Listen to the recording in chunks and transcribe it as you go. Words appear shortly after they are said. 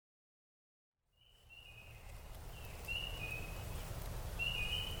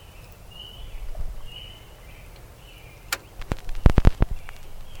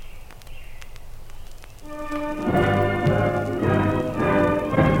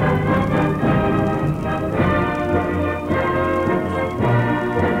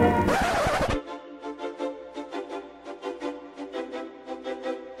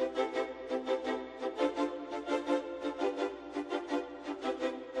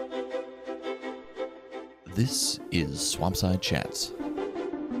This is Swampside Chats,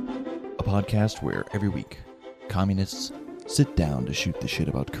 a podcast where every week communists sit down to shoot the shit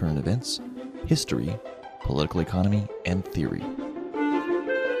about current events, history, political economy, and theory.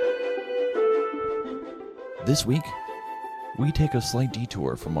 This week, we take a slight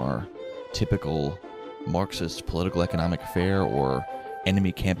detour from our typical Marxist political economic fare or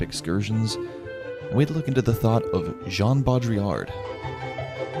enemy camp excursions, and we look into the thought of Jean Baudrillard.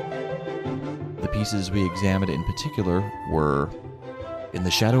 The pieces we examined in particular were In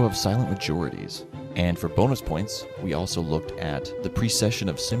the Shadow of Silent Majorities, and for bonus points, we also looked at The Precession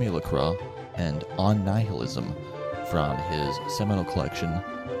of Simulacra and On Nihilism from his seminal collection,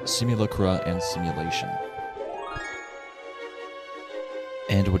 Simulacra and Simulation.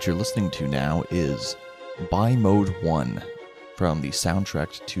 And what you're listening to now is By Mode 1 from the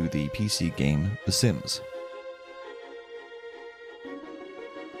soundtrack to the PC game The Sims.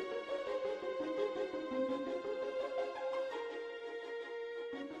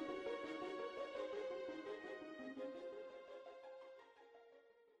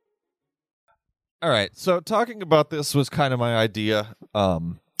 All right, so talking about this was kind of my idea,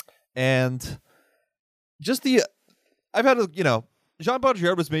 and just I've had Jean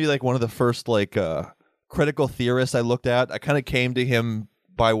Baudrillard was maybe like one of the first critical theorists I looked at. I kind of came to him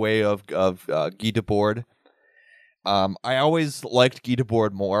by way of Guy Debord. I always liked Guy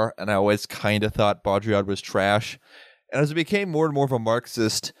Debord more, and I always kind of thought Baudrillard was trash. And as I became more and more of a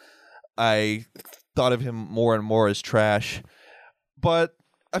Marxist, I thought of him more and more as trash. But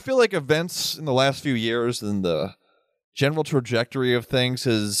I feel like events in the last few years and the general trajectory of things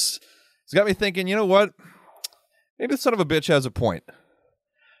has got me thinking, you know what? Maybe the son of a bitch has a point.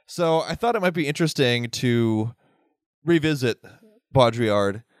 So I thought it might be interesting to revisit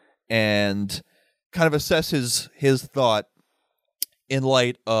Baudrillard and kind of assess his thought in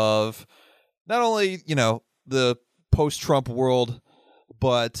light of not only, the post-Trump world,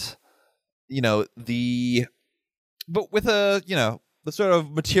 but with the sort of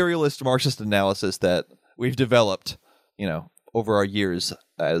materialist Marxist analysis that we've developed, over our years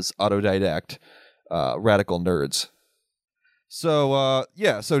as autodidact radical nerds. So,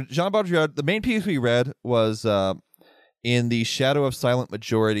 so Jean Baudrillard, the main piece we read was In the Shadow of Silent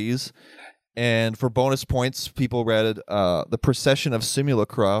Majorities. And for bonus points, people read The Precession of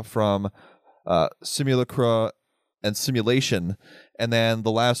Simulacra from Simulacra and Simulation. And then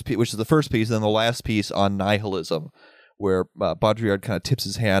the last piece, which is the first piece, and then the last piece on Nihilism, where Baudrillard kind of tips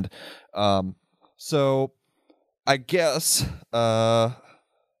his hand. So I guess has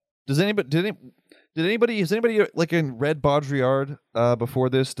anybody read Baudrillard before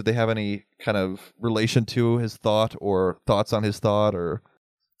this? Did they have any kind of relation to his thought or thoughts on his thought? Or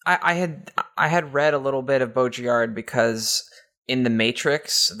I had read a little bit of Baudrillard because in The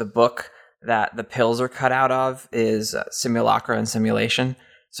Matrix, the book that the pills are cut out of is Simulacra and Simulation.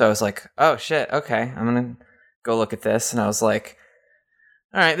 So I was like, oh shit, okay, I'm gonna go look at this. And I was like,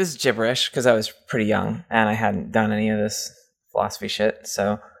 all right, this is gibberish, because I was pretty young and I hadn't done any of this philosophy shit.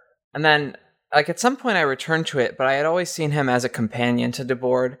 So, and then at some point I returned to it, but I had always seen him as a companion to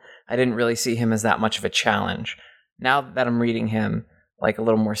Debord. I didn't really see him as that much of a challenge. Now that I'm reading him a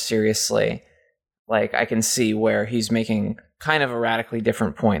little more seriously, I can see where he's making kind of a radically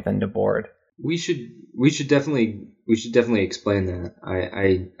different point than Debord. We should definitely explain that.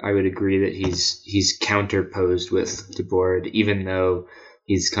 I would agree that he's counterposed with Debord, even though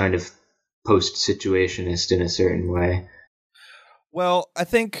he's kind of post-situationist in a certain way. Well, I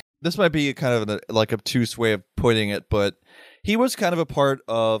think this might be kind of an obtuse way of putting it, but he was kind of a part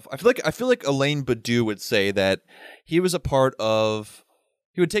of. I feel like Alain Badiou would say that he was a part of.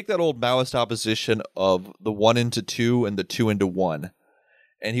 He would take that old Maoist opposition of the 1 into 2 and the 2 into 1.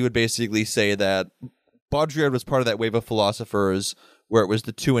 And he would basically say that Baudrillard was part of that wave of philosophers where it was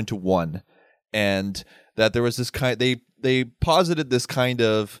the 2 into 1. And that there was this they posited this kind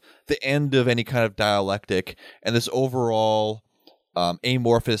of the end of any kind of dialectic and this overall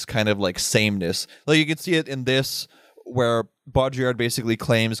amorphous kind of sameness. You can see it in this, where Baudrillard basically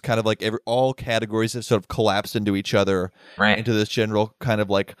claims kind of all categories have sort of collapsed into each other, right, into this general kind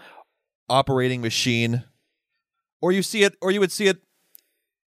of operating machine. Or you see it, or you would see it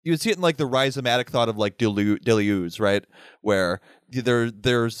in the rhizomatic thought of Deleuze, right? Where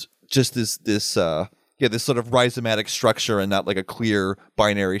there's just this sort of rhizomatic structure and not a clear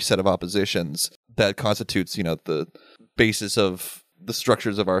binary set of oppositions that constitutes, the basis of the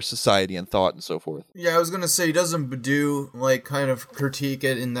structures of our society and thought and so forth. Yeah, I was going to say, doesn't Badiou, kind of critique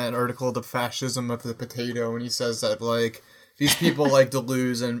it in that article, The Fascism of the Potato, and he says that, these people like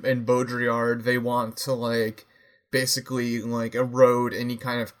Deleuze and Baudrillard, they want to, basically like erode any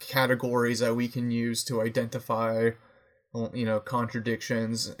kind of categories that we can use to identify,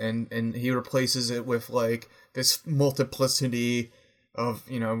 contradictions, and he replaces it with like this multiplicity of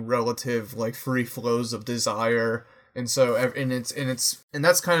relative like free flows of desire. And so and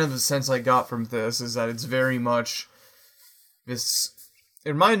that's kind of the sense I got from this, is that it's very much this. It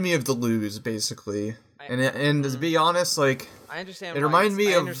reminded me of Deleuze, basically. And to be honest, like, I understand. It reminded me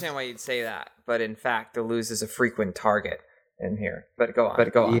I of. understand why you'd say that, but in fact, Deleuze is a frequent target in here. But go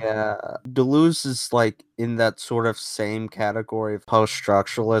on. Yeah, Deleuze is like in that sort of same category of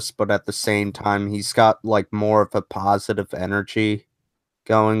post-structuralist, but at the same time, he's got like more of a positive energy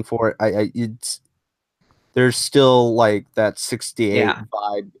going for it. There's still like that 68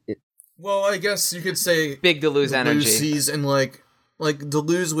 vibe. Well, I guess you could say big Deleuze energy. Sees in like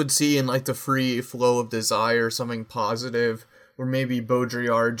Deleuze would see in like the free flow of desire something positive, or maybe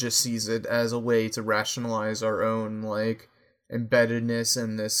Baudrillard just sees it as a way to rationalize our own like embeddedness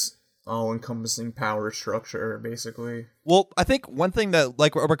in this all-encompassing power structure, basically. Well, I think one thing that,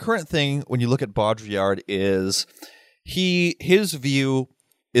 like, a recurrent thing when you look at Baudrillard is his view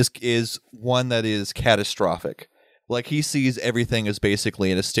is one that is catastrophic. Like, he sees everything as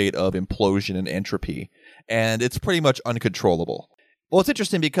basically in a state of implosion and entropy, and it's pretty much uncontrollable. Well, it's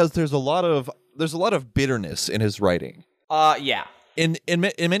interesting because there's a lot of bitterness in his writing. Yeah. In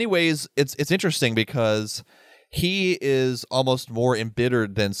many ways, it's interesting because he is almost more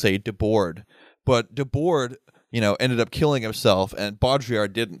embittered than, say, Debord. But Debord, ended up killing himself, and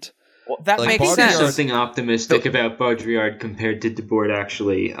Baudrillard didn't. Well, that like, makes sense. There's something optimistic about Baudrillard compared to Debord,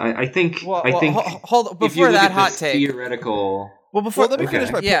 actually. I think hold before if you look that at hot the take. Theoretical. Well, before let me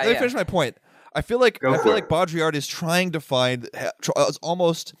finish my finish my point. I feel like Baudrillard is trying to find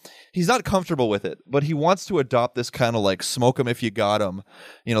he's not comfortable with it, but he wants to adopt this kind of like smoke 'em if you got 'em,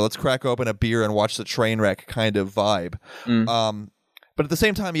 let's crack open a beer and watch the train wreck kind of vibe. But at the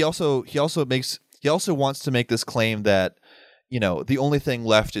same time, he also wants to make this claim that the only thing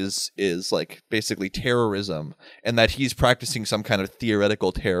left is like basically terrorism, and that he's practicing some kind of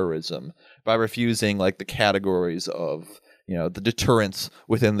theoretical terrorism by refusing like the categories of the deterrence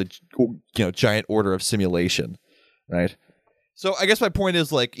within the giant order of simulation, right? So I guess my point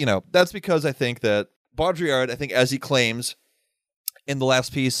is like that's because I think that Baudrillard, I think as he claims in the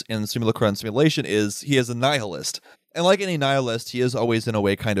last piece in Simulacra and Simulation, he is a nihilist. And like any nihilist, he is always in a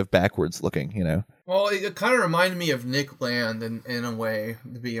way kind of backwards looking, Well, it kind of reminded me of Nick Land in a way,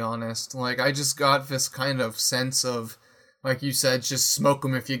 to be honest. Like, I just got this kind of sense of, like you said, just smoke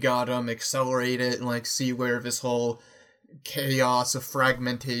them if you got them, accelerate it, and like see where this whole chaos of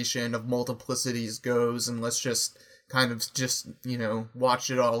fragmentation of multiplicities goes, and let's just kind of watch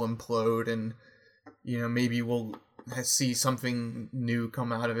it all implode, and maybe we'll see something new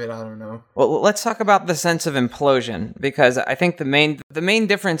come out of it. I don't know. Well, let's talk about the sense of implosion, because I think the main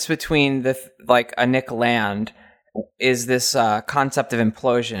difference between a Nick Land is this concept of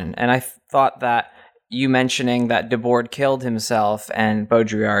implosion. And I thought that you mentioning that Debord killed himself and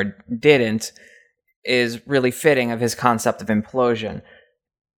Baudrillard didn't is really fitting of his concept of implosion.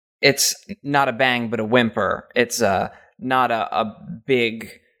 It's not a bang but a whimper. It's not a big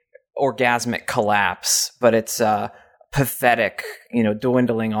orgasmic collapse, but it's pathetic,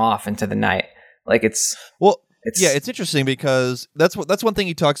 dwindling off into the night. Like it's interesting because that's one thing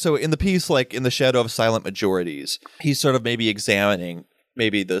he talks. So in the piece, like in the shadow of silent majorities, he's sort of maybe examining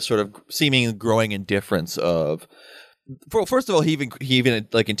maybe the sort of seeming growing indifference of. First of all, he even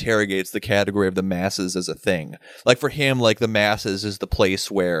like interrogates the category of the masses as a thing. Like for him, like the masses is the place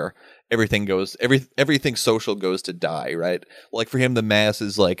where everything social goes to die, right? Like for him, the mass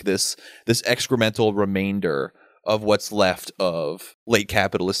is like this excremental remainder of what's left of late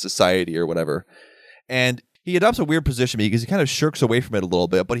capitalist society or whatever. And he adopts a weird position because he kind of shirks away from it a little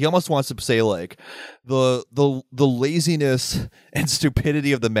bit, but he almost wants to say like the laziness and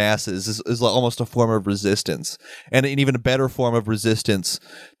stupidity of the masses is almost a form of resistance, and an even better form of resistance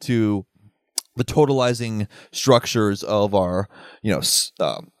to the totalizing structures of our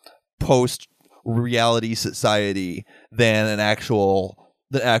post reality society than the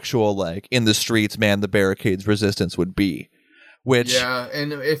actual like in the streets, man the barricades resistance would be. Which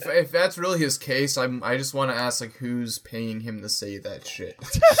and if that's really his case, I just want to ask like who's paying him to say that shit.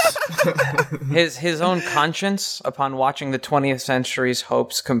 his own conscience upon watching the 20th century's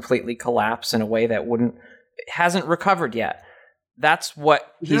hopes completely collapse in a way that hasn't recovered yet. That's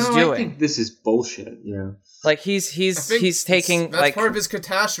what he's doing. I think this is bullshit. Yeah. Like he's taking that's like part of his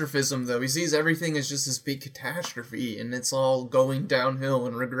catastrophism, though. He sees everything as just this big catastrophe, and it's all going downhill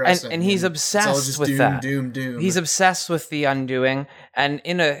and regressing. And he's obsessed it's all just with doom, that. Doom. He's obsessed with the undoing, and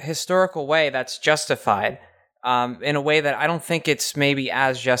in a historical way, that's justified. in a way that I don't think it's maybe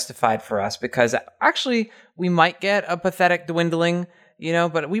as justified for us, because actually we might get a pathetic dwindling,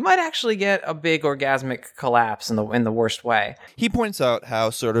 but we might actually get a big orgasmic collapse in the worst way. He points out how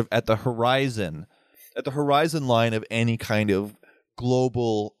sort of at the horizon line of any kind of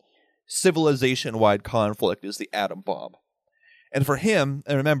global civilization-wide conflict is the atom bomb. And for him,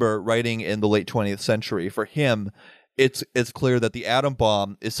 and remember, writing in the late 20th century, for him, it's clear that the atom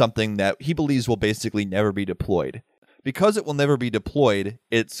bomb is something that he believes will basically never be deployed. Because it will never be deployed,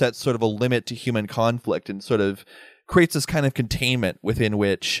 it sets sort of a limit to human conflict and sort of creates this kind of containment within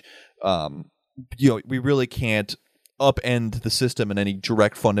which, we really can't upend the system in any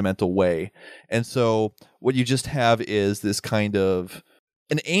direct fundamental way. And so what you just have is this kind of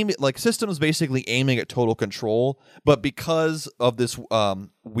an aim, like systems basically aiming at total control, but because of this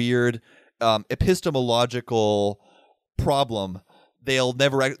weird epistemological problem, they'll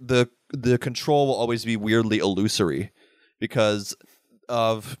never the control will always be weirdly illusory because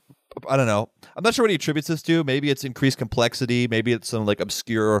of, I don't know, I'm not sure what he attributes this to. Maybe it's increased complexity, maybe it's some like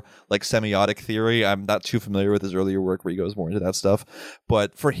obscure like semiotic theory. I'm not too familiar with his earlier work where he goes more into that stuff,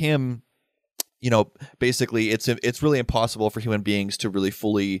 but for him, basically it's really impossible for human beings to really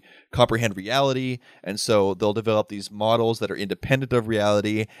fully comprehend reality, and so they'll develop these models that are independent of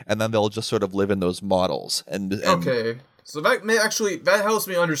reality, and then they'll just sort of live in those models. And okay, so that helps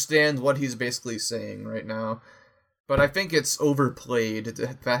me understand what he's basically saying right now. But I think it's overplayed to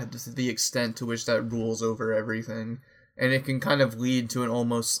the extent to which that rules over everything. And it can kind of lead to an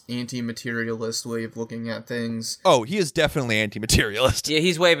almost anti-materialist way of looking at things. Oh, he is definitely anti-materialist. Yeah,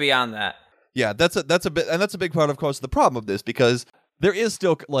 he's way beyond that. Yeah, that's a big part, of course, of the problem of this, because there is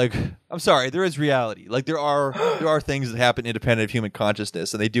still there is reality. Like there are things that happen independent of human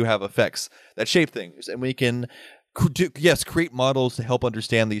consciousness, and they do have effects that shape things, and we can create models to help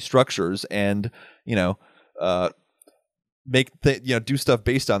understand these structures, and do stuff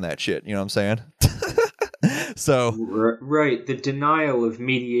based on that shit. You know what I'm saying? So right, the denial of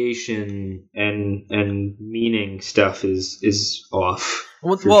mediation and meaning stuff is off.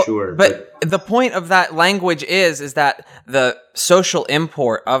 For sure. But the point of that language is that the social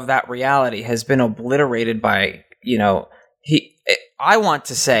import of that reality has been obliterated by, I want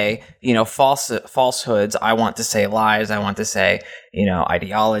to say, falsehoods. I want to say lies. I want to say,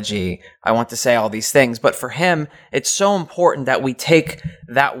 ideology. I want to say all these things. But for him, it's so important that we take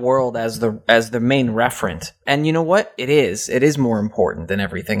that world as the main referent. And you know what? It is more important than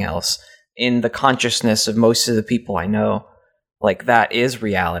everything else in the consciousness of most of the people I know. Like that is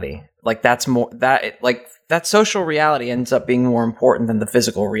reality. Like that's more that social reality ends up being more important than the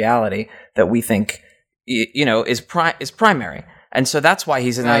physical reality that we think, is primary. And so that's why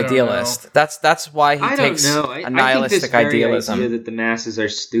he's an idealist. That's why he takes a nihilistic idealism. I think this idea that the masses are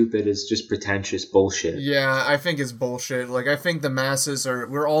stupid is just pretentious bullshit. Yeah, I think it's bullshit. Like I think the masses are.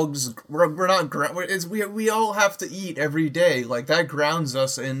 We all have to eat every day. Like that grounds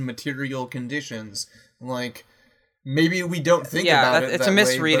us in material conditions. Like. Maybe we don't think about it. It's a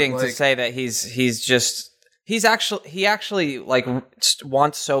misreading to say that he actually like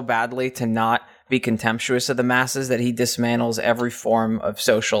wants so badly to not be contemptuous of the masses that he dismantles every form of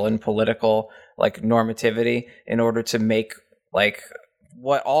social and political like normativity in order to make like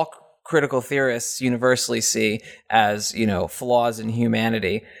what all critical theorists universally see as flaws in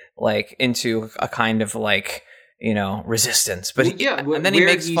humanity like into a kind of like resistance. But and then he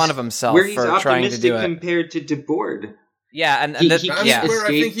makes fun of himself for trying to do it. Compared to Debord. Yeah, that's where I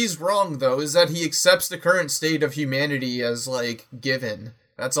think he's wrong, though, is that he accepts the current state of humanity as, like, given.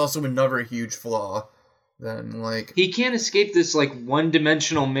 That's also another huge flaw. Then, like... He can't escape this, like,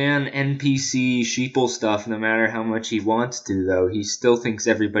 one-dimensional man NPC sheeple stuff no matter how much he wants to, though. He still thinks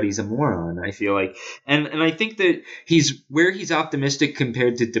everybody's a moron, I feel like. And I think that he's optimistic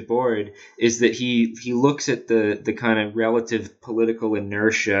compared to Debord is that he looks at the kind of relative political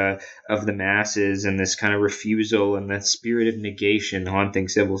inertia of the masses and this kind of refusal and that spirit of negation haunting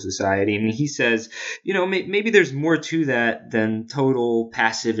civil society. And he says, maybe there's more to that than total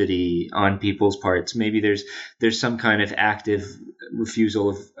passivity on people's parts. Maybe there's some kind of active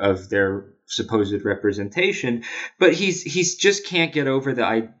refusal of their supposed representation, but he's just can't get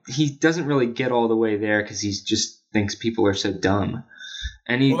over he doesn't really get all the way there because he just thinks people are so dumb.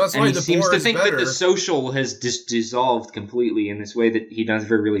 And he seems to think that the social has dissolved completely in this way that he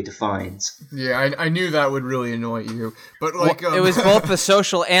never really defines. Yeah, I knew that would really annoy you. But it was both the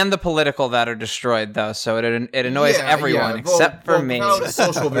social and the political that are destroyed, though, so it annoys everyone except for me. Without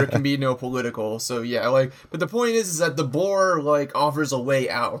social, there can be no political. So yeah, but the point is that Debord offers a way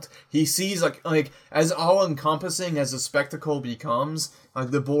out. He sees like as all encompassing as the spectacle becomes,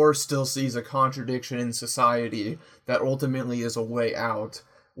 Debord still sees a contradiction in society that ultimately is a way out.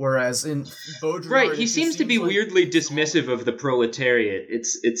 Whereas in Baudrillard, right, he seems to be weirdly dismissive of the proletariat.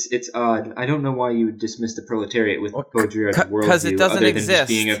 It's odd. I don't know why you would dismiss the proletariat with Baudrillard's worldview, because it doesn't other than exist. just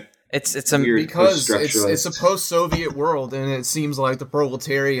being a it's a weird because post-structuralist. it's a post-Soviet world, and it seems like the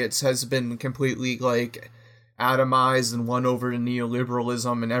proletariat has been completely like atomized and won over to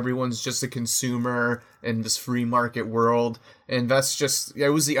neoliberalism, and everyone's just a consumer in this free market world, and that's just it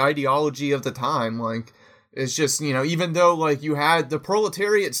was the ideology of the time. Like, it's just, you know, even though like you had the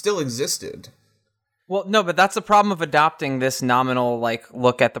proletariat still existed. Well, no, but that's the problem of adopting this nominal, like,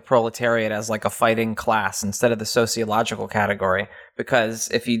 look at the proletariat as, like, a fighting class instead of the sociological category. Because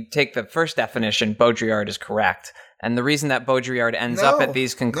if you take the first definition, Baudrillard is correct. And the reason that Baudrillard ends up at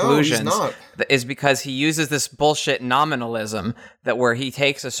these conclusions is because he uses this bullshit nominalism that where he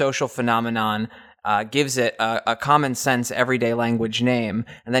takes a social phenomenon, gives it a common sense everyday language name,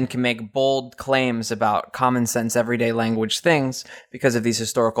 and then can make bold claims about common sense everyday language things because of these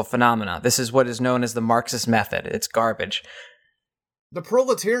historical phenomena. This is what is known as the Marxist method. It's garbage. The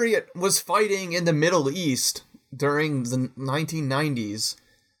proletariat was fighting in the Middle East during the 1990s.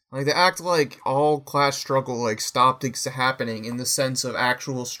 Like, they act like all class struggle like stopped happening in the sense of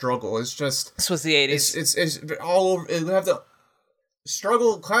actual struggle. It's just this was the 80s. It's all over. We have the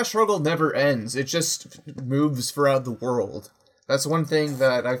class struggle never ends. It just moves throughout the world. That's one thing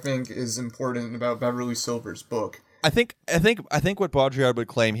that I think is important about Beverly Silver's book. I think what Baudrillard would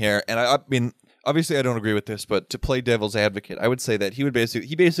claim here, and I mean, obviously I don't agree with this, but to play devil's advocate, I would say that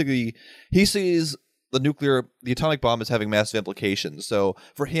he sees the atomic bomb as having massive implications. So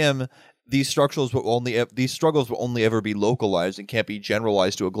for him, these struggles will only ever be localized and can't be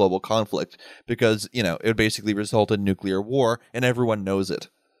generalized to a global conflict because, you know, it would basically result in nuclear war, and everyone knows it.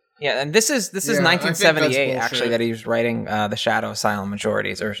 Yeah, and this is 1978 actually that he was writing The Shadow of Silent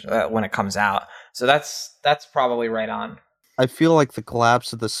Majorities, or when it comes out. So that's probably right on. I feel like the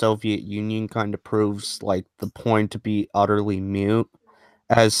collapse of the Soviet Union kind of proves like the point to be utterly mute,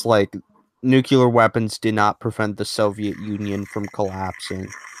 as like nuclear weapons did not prevent the Soviet Union from collapsing.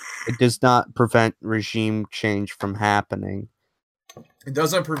 It does not prevent regime change from happening. It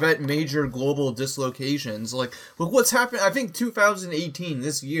doesn't prevent major global dislocations. Like, look what's happened. I think 2018,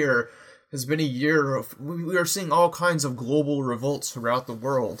 this year, has been a year of... We are seeing all kinds of global revolts throughout the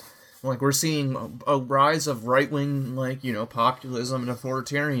world. Like, we're seeing a rise of right-wing, like, you know, populism and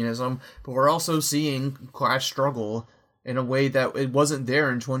authoritarianism, but we're also seeing class struggle in a way that it wasn't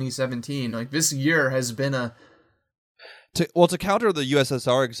there in 2017. Like, this year has been a... To counter the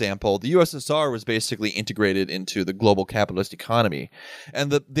USSR example, the USSR was basically integrated into the global capitalist economy.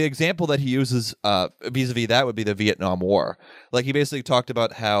 And the example that he uses vis-a-vis that would be the Vietnam War. Like, he basically talked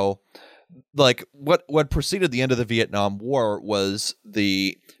about how, like, what preceded the end of the Vietnam War was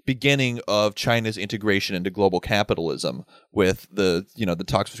the beginning of China's integration into global capitalism with the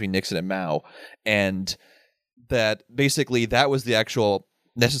talks between Nixon and Mao. And that basically that was the actual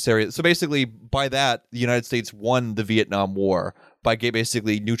necessary. So basically, by that, the United States won the Vietnam War by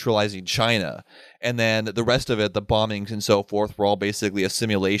basically neutralizing China, and then the rest of it, the bombings and so forth, were all basically a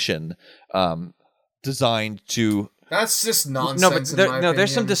simulation designed to. That's just nonsense.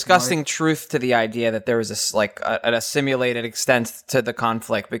 There's some disgusting truth to the idea that there was a simulated extent to the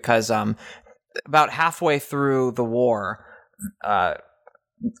conflict, because about halfway through the war,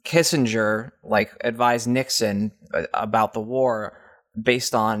 Kissinger advised Nixon about the war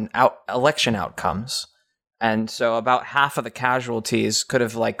based on election outcomes, and so about half of the casualties could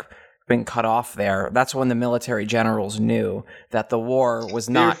have been cut off there. That's when the military generals knew that the war was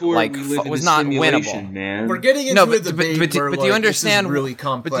not winnable. Man. We're getting into a debate, but do you understand? Really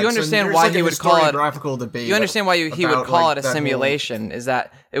complex. But do you understand why he would call it? Debate. You understand why he would call it a simulation? Is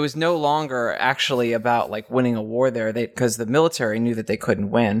that it was no longer actually about winning a war there, because the military knew that they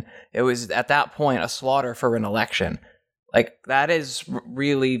couldn't win. It was at that point a slaughter for an election. That is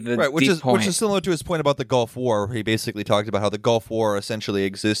really the right, which is similar to his point about the Gulf War, where he basically talked about how the Gulf War essentially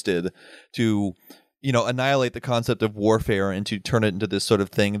existed to, annihilate the concept of warfare and to turn it into this sort of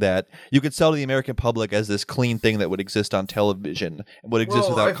thing that you could sell to the American public as this clean thing that would exist on television and would exist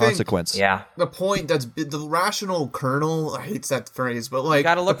without consequence. Yeah. The point the rational kernel, I hate that phrase, but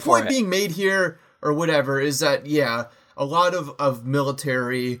the point being made here or whatever is that, a lot of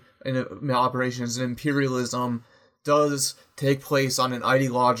military and operations and imperialism does take place on an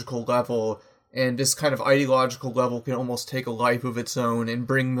ideological level And this kind of ideological level can almost take a life of its own and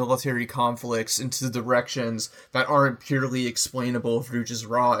bring military conflicts into directions that aren't purely explainable through just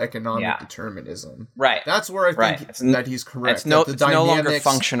raw economic determinism. Right. That's where I think that he's correct. It's no longer dynamics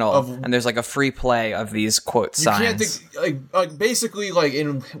functional, and there's like a free play of these quote signs. Basically, like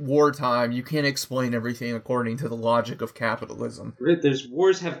in wartime, you can't explain everything according to the logic of capitalism. Right. There's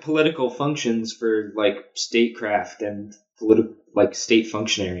wars have political functions for like statecraft and like state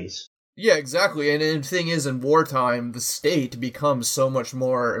functionaries. Yeah, exactly. And the thing is, in wartime, the state becomes so much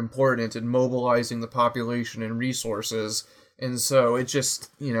more important in mobilizing the population and resources. And so it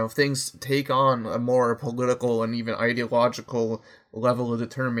just, things take on a more political and even ideological level of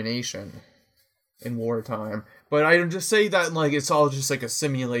determination in wartime. But I just say that, like, it's all just like a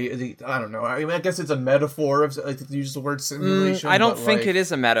simulate. I don't know. I mean, I guess it's a metaphor of, like, to use the word simulation. I don't think it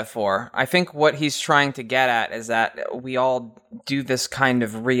is a metaphor. I think what he's trying to get at is that we all do this kind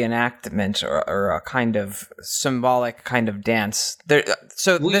of reenactment or a kind of symbolic kind of dance. This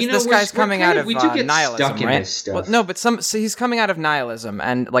guy's coming out of nihilism, right? Well, no, but he's coming out of nihilism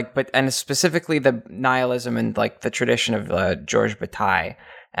and specifically the nihilism and like the tradition of George Bataille.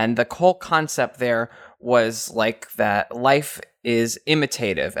 And the whole concept there was like that life is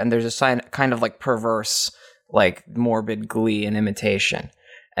imitative, and there's a kind of like perverse, like morbid glee and imitation.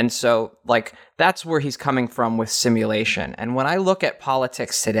 And so like that's where he's coming from with simulation. And when I look at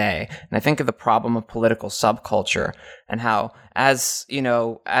politics today, and I think of the problem of political subculture and how as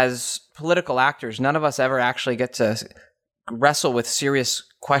political actors, none of us ever actually get to wrestle with serious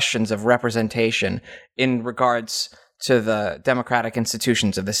questions of representation in regards to the democratic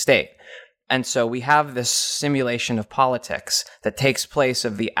institutions of the state. And so we have this simulation of politics that takes place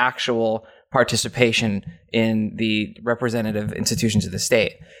of the actual participation in the representative institutions of the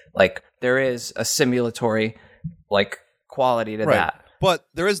state. Like there is a simulatory like quality to that. But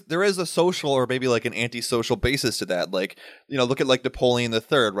there is a social or maybe like an antisocial basis to that. Like, look at like Napoleon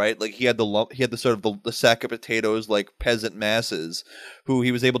III, right? Like he had the sort of the sack of potatoes like peasant masses who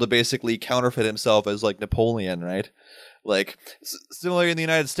he was able to basically counterfeit himself as like Napoleon, right? Like similarly in the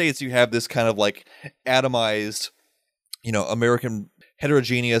United States, you have this kind of like atomized, American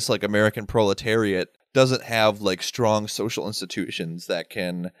heterogeneous like American proletariat doesn't have like strong social institutions that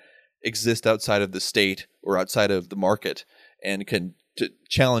can exist outside of the state or outside of the market and can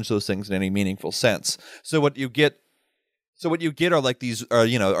challenge those things in any meaningful sense. So what you get are like these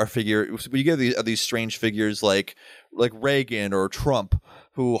these strange figures like Reagan or Trump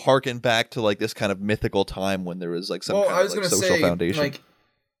who harken back to like this kind of mythical time when there was like some kind of like social foundation. Like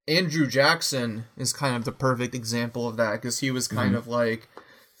Andrew Jackson is kind of the perfect example of that because he was kind of like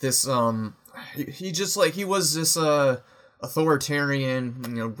this he was this authoritarian,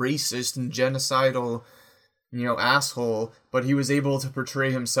 racist and genocidal asshole, but he was able to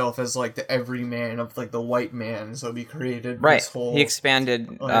portray himself as like the everyman of like the white man. So he created this whole. He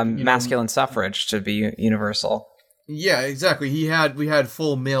expanded masculine suffrage to be universal. Yeah, exactly. We had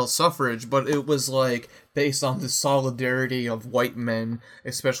full male suffrage, but it was like based on the solidarity of white men,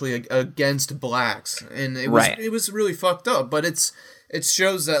 especially against blacks, and it was really fucked up. But it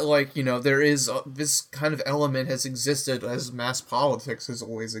shows that like there is this kind of element has existed as mass politics has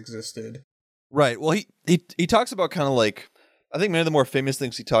always existed. Right. Well, he talks about kind of like, I think many of the more famous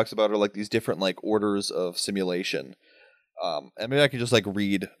things he talks about are like these different like orders of simulation. And maybe I could just like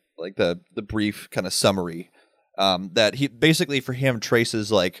read like the brief kind of summary that he basically for him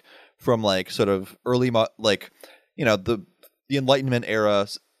traces like from like sort of early the Enlightenment era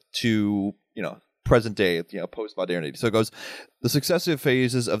to present day, post-modernity. So it goes, the successive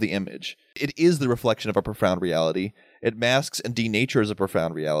phases of the image. It is the reflection of a profound reality. It masks and denatures a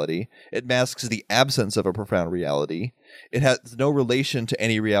profound reality. It masks the absence of a profound reality. It has no relation to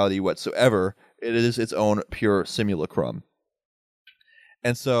any reality whatsoever. It is its own pure simulacrum.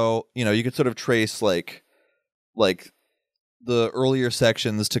 And so, you could sort of trace like the earlier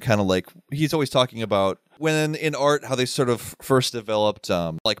sections to kind of like, he's always talking about when in art, how they sort of first developed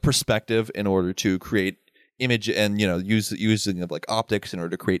like perspective in order to create image and, using of like optics in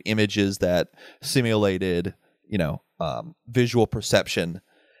order to create images that simulated, visual perception.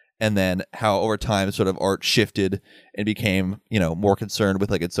 And then how over time sort of art shifted and became, more concerned with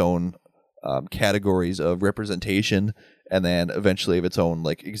like its own categories of representation and then eventually of its own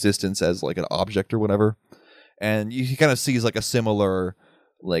like existence as like an object or whatever. And he kind of sees like a similar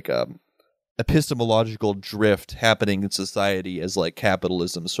like epistemological drift happening in society as like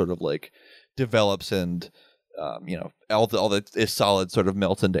capitalism sort of like develops and all the is solid sort of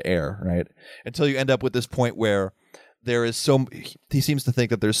melts into air, right? Until you end up with this point where there is he seems to think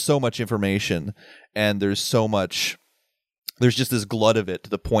that there's so much information and there's just this glut of it to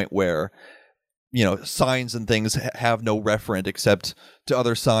the point where signs and things have no referent except to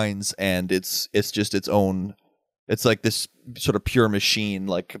other signs, and it's just its own. It's like this sort of pure machine,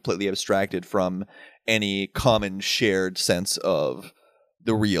 like completely abstracted from any common shared sense of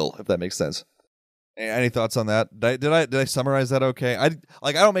the real, if that makes sense. Any thoughts on that? Did I summarize that okay?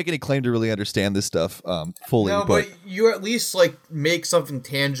 I don't make any claim to really understand this stuff fully. No, but you at least like make something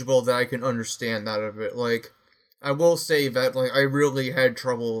tangible that I can understand out of it. Like, I will say that like I really had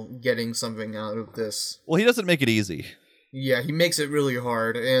trouble getting something out of this. Well, he doesn't make it easy. Yeah, he makes it really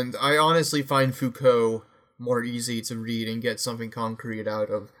hard, and I honestly find Foucault more easy to read and get something concrete out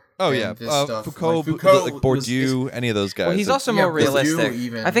of. Oh yeah, this stuff. Foucault, Like, Foucault like Bourdieu, any of those guys. Well, he's also Yeah, more realistic. Bourdieu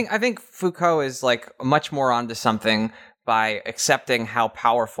even. I think Foucault is like much more onto something by accepting how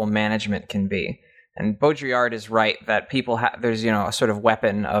powerful management can be. And Baudrillard is right that people there's a sort of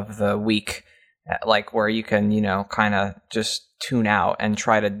weapon of the weak, like where you can kind of just tune out and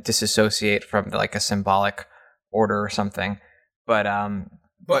try to disassociate from like a symbolic order or something. But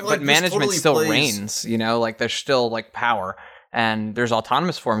like, management totally still plays- reigns. Like there's still like power. And there's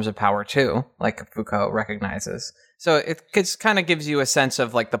autonomous forms of power too, like Foucault recognizes. So it kind of gives you a sense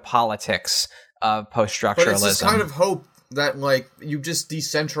of like the politics of post-structuralism. But it's this kind of hope that like you just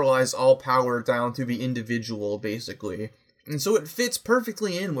decentralize all power down to the individual, basically. And so it fits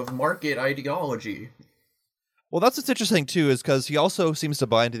perfectly in with market ideology. Well, that's what's interesting too, is because he also seems to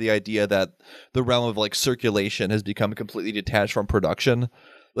buy into the idea that the realm of like circulation has become completely detached from production.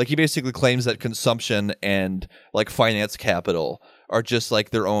 Like he basically claims that consumption and like finance capital are just like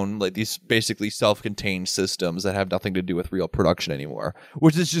their own, like these basically self-contained systems that have nothing to do with real production anymore,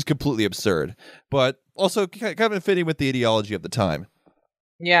 which is just completely absurd, but also kind of fitting with the ideology of the time.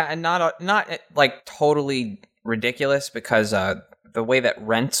 Yeah, and not like totally ridiculous because the way that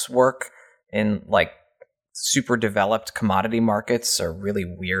rents work in like super developed commodity markets are really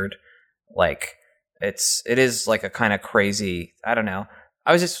weird. Like it is like a kind of crazy, I don't know.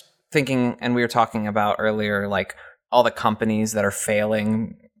 I was just thinking, and we were talking about earlier, like all the companies that are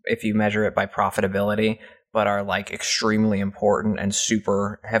failing if you measure it by profitability, but are like extremely important and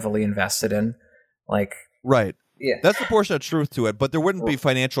super heavily invested in. Like, right. Yeah. That's the portion of truth to it, but there wouldn't be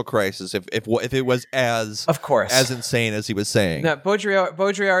financial crisis if it was as of course as insane as he was saying. No,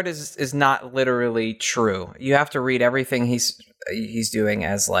 Baudrillard is not literally true. You have to read everything he's doing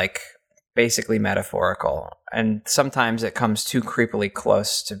as like basically metaphorical, and sometimes it comes too creepily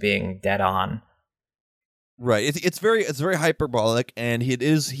close to being dead on. Right. It's very hyperbolic, and he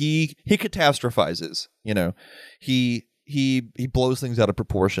catastrophizes. He blows things out of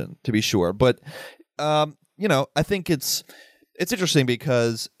proportion, to be sure. But I think it's interesting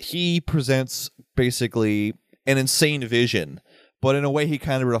because he presents basically an insane vision, but in a way he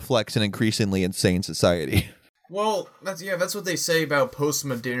kind of reflects an increasingly insane society. Well, that's what they say about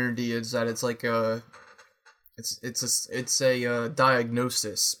postmodernity, is that it's like it's a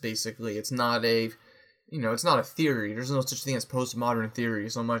diagnosis, basically. It's not a it's not a theory. There's no such thing as postmodern theory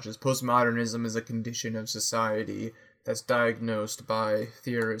so much as postmodernism is a condition of society that's diagnosed by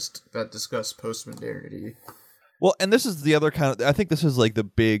theorists that discuss postmodernity. Well, and this is the other kind of, I think this is like the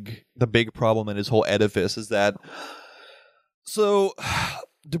big problem in his whole edifice is that, so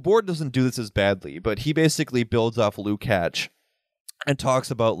Debord doesn't do this as badly, but he basically builds off Lukács and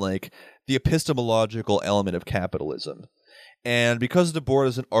talks about like the epistemological element of capitalism. And because Debord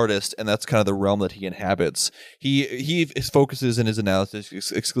is an artist, and that's kind of the realm that he inhabits, he focuses in his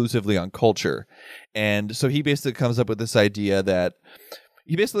analysis exclusively on culture. And so he basically comes up with this idea that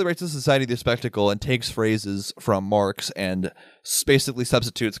he basically writes the Society of the Spectacle and takes phrases from Marx and basically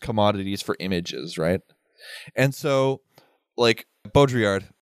substitutes commodities for images, right? And so, like, Baudrillard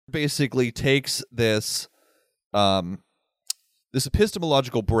basically takes this this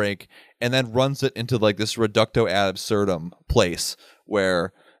epistemological break and then runs it into like this reducto ad absurdum place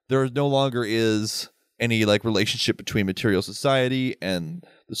where there no longer is any like relationship between material society and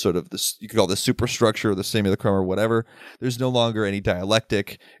the sort of this, you could call this superstructure or the simulacrum or whatever. There's no longer any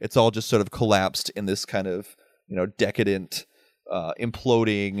dialectic. It's all just sort of collapsed in this kind of decadent,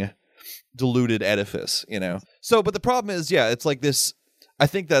 imploding, diluted edifice. So, but the problem is, yeah, it's like this. I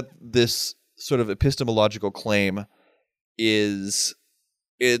think that this sort of epistemological claim is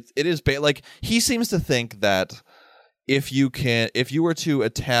like he seems to think that if you were to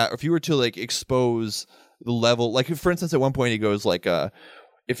attack, if you were to like expose the level, like for instance, at one point he goes like,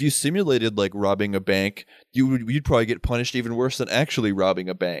 if you simulated like robbing a bank, you'd probably get punished even worse than actually robbing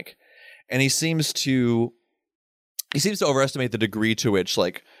a bank. And he seems to overestimate the degree to which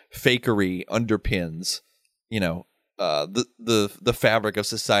like fakery underpins, the fabric of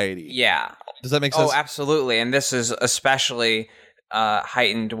society. Yeah. Does that make sense? Oh, absolutely. And this is especially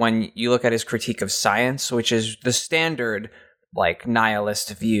heightened when you look at his critique of science, which is the standard like nihilist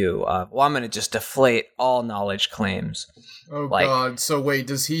view of, well, I'm going to just deflate all knowledge claims. Oh Like- God! So wait,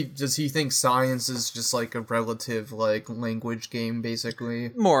 does he think science is just like a relative like language game,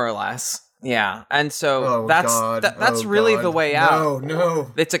 basically? More or less. Yeah. And so Oh that's God! that's Oh, really God. the way out.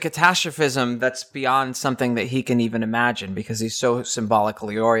 No. It's a catastrophism that's beyond something that he can even imagine because he's so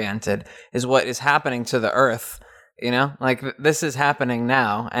symbolically oriented, is what is happening to the earth. You know, like this is happening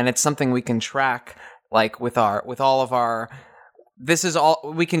now, and it's something we can track, like with all of our. This is all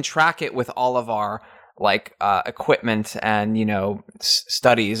we can track it with all of our like equipment and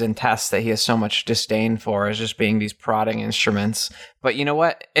studies and tests that he has so much disdain for as just being these prodding instruments. But you know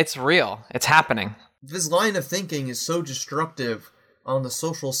what? It's real. It's happening. This line of thinking is so destructive on the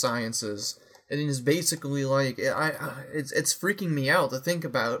social sciences, and it is basically like it's freaking me out to think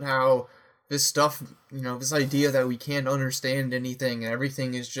about how this stuff, this idea that we can't understand anything and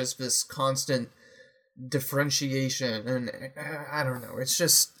everything is just this constant differentiation, and I don't know.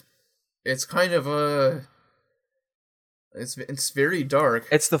 It's kind of it's very dark.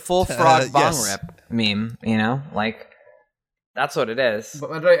 It's the full frog bong yes. rip meme, like that's what it is.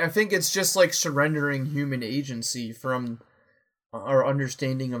 But I think it's just like surrendering human agency from our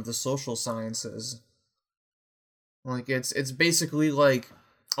understanding of the social sciences. Like it's basically like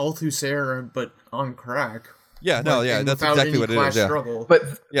Althusser but on crack. Yeah, no, Like, yeah, and that's without exactly any what it class is. Yeah. struggle. But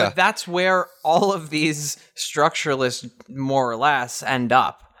Yeah. that's where all of these structuralists, more or less, end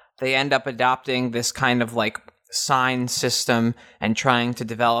up. They end up adopting this kind of like sign system and trying to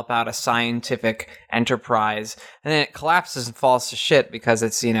develop out a scientific enterprise. And then it collapses and falls to shit because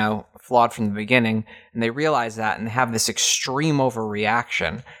it's, flawed from the beginning. And they realize that and they have this extreme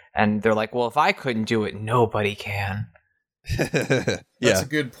overreaction. And they're like, well, if I couldn't do it, nobody can. That's Yeah. a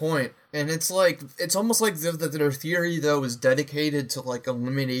good point. And it's almost like their theory though is dedicated to like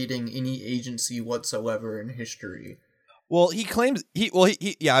eliminating any agency whatsoever in history. Well, he claims he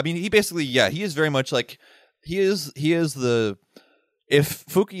basically he is very much like he is the, if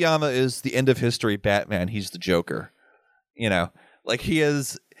Fukuyama is the end of history Batman, he's the Joker. Like he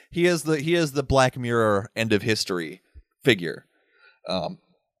is the Black Mirror end of history figure.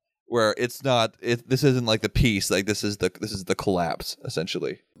 Where it's not this isn't like the peace, like this is the collapse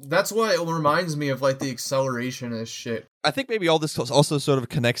essentially. That's why it reminds me of like the accelerationist shit. I think maybe all this also sort of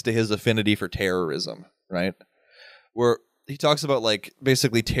connects to his affinity for terrorism, right? Where he talks about like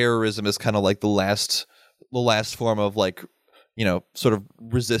basically terrorism is kind of like the last form of like, sort of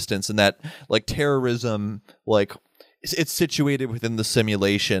resistance, and that like terrorism, like it's situated within the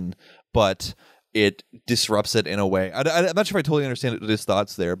simulation, but it disrupts it in a way. I'm not sure if I totally understand his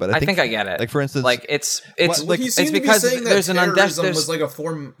thoughts there, but I think I get it. Like for instance, Like it's like, he it's seemed to be because saying that there's an terrorism there's was like a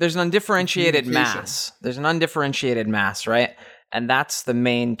form. there's an undifferentiated communication. mass. There's an undifferentiated mass, right? And that's the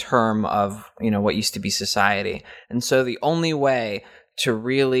main term of, what used to be society. And so the only way to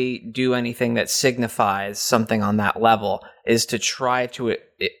really do anything that signifies something on that level is to try to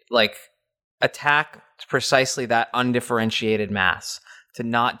attack precisely that undifferentiated mass, to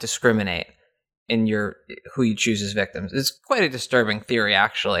not discriminate in who you choose as victims. It's quite a disturbing theory,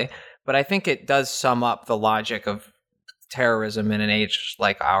 actually, but I think it does sum up the logic of terrorism in an age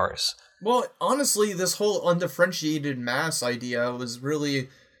like ours. Well, honestly, this whole undifferentiated mass idea was really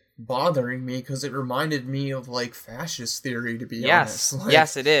bothering me because it reminded me of like fascist theory, to be honest. Like,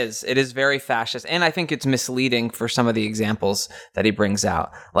 Yes, it is. It is very fascist, and I think it's misleading for some of the examples that he brings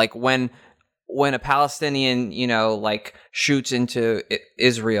out. Like when a Palestinian, shoots into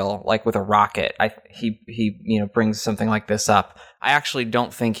Israel, like with a rocket, he brings something like this up. I actually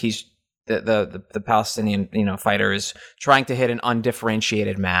don't think he's the Palestinian, fighter is trying to hit an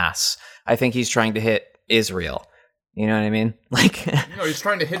undifferentiated mass. I think he's trying to hit Israel. You know what I mean? Like, he's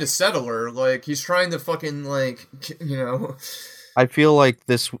trying to hit a settler. Like, he's trying to fucking, like, I feel like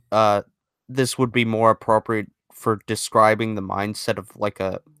this would be more appropriate for describing the mindset of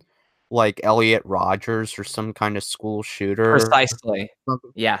like Elliot Rogers or some kind of school shooter. precisely.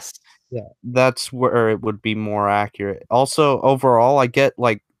 Yes. Yeah, that's where it would be more accurate. Also, overall, I get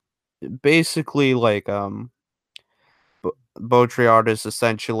like basically like Baudrillard is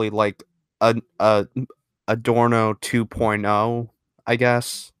essentially like a Adorno 2.0, I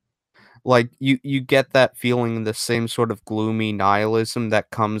guess. Like you get that feeling, the same sort of gloomy nihilism that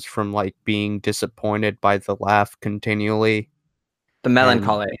comes from like being disappointed by the left continually. The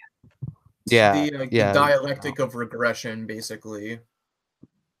melancholy. Yeah, the yeah. dialectic of regression, basically.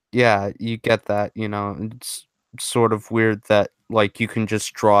 Yeah, you get that, it's sort of weird that like you can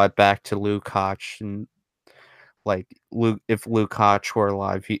just draw it back to Lukács, and like if Lukács were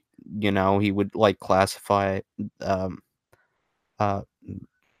alive, he would like classify uh,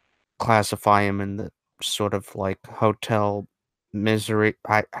 classify him in the sort of like hotel misery.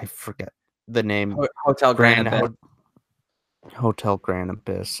 I forget the name. Hotel Grand Abyss. Hotel Grand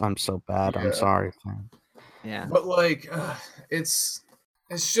Abyss. I'm so bad. I'm Yeah. sorry, fam. Yeah. But like, it's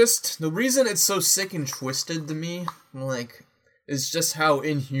just the reason it's so sick and twisted to me. Like, is just how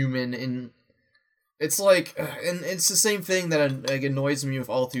inhuman and it's like, and it's the same thing that like annoys me with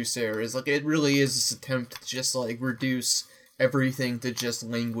Althusser is like it really is this attempt to just like reduce everything to just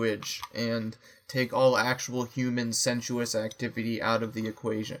language and take all actual human sensuous activity out of the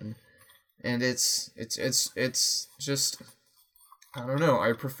equation. And it's just, I don't know,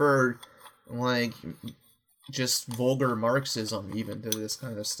 I prefer like just vulgar Marxism even to this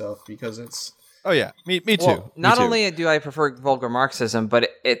kind of stuff because it's Oh yeah, me too. Well, Me not too. only do I prefer vulgar Marxism, but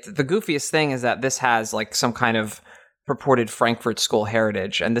the goofiest thing is that this has like some kind of purported Frankfurt School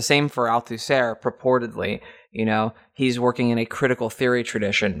heritage, and the same for Althusser. Purportedly, you know, he's working in a critical theory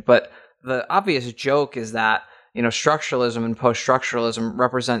tradition, but the obvious joke is that, you know, structuralism and post-structuralism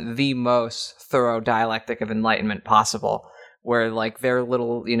represent the most thorough dialectic of enlightenment possible, where like their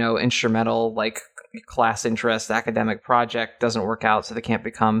little, you know, instrumental like class interest academic project doesn't work out, so they can't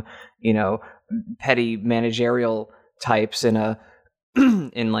become, you know, petty managerial types in a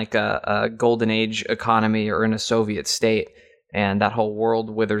in like a golden age economy or in a Soviet state, and that whole world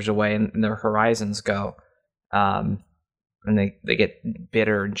withers away and their horizons go, and they get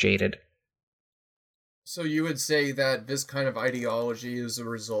bitter and jaded. So you would say that this kind of ideology is a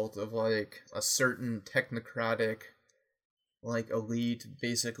result of like a certain technocratic like elite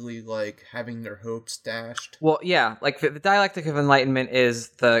basically like having their hopes dashed. Well, yeah, like the dialectic of enlightenment is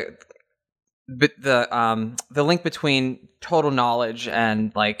the link between total knowledge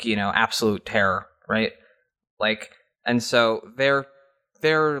and like, you know, absolute terror, right? Like, and so their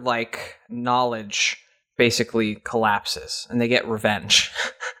like knowledge basically collapses and they get revenge.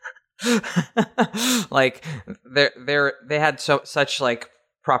 Like they had such like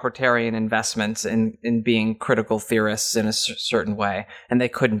proprietarian investments in being critical theorists in a certain way, and they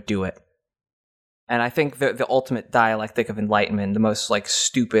couldn't do it. And I think the ultimate dialectic of enlightenment, the most like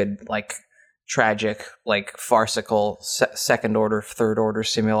stupid, like tragic, like farcical second order, third order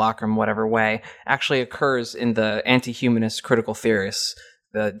simulacrum, whatever way, actually occurs in the anti-humanist critical theorists,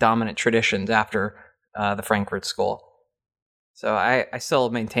 the dominant traditions after the Frankfurt School. So I still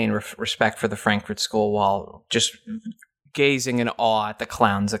maintain respect for the Frankfurt School while just gazing in awe at the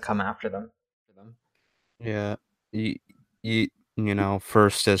clowns that come after them. Yeah, you know,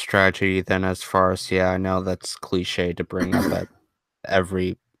 first as tragedy, then as farce. Yeah, I know that's cliche to bring up at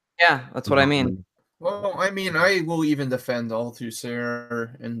every. Yeah, that's what I mean. Well, I mean, I will even defend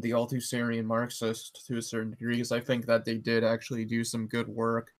Althusser and the Althusserian Marxist to a certain degree because I think that they did actually do some good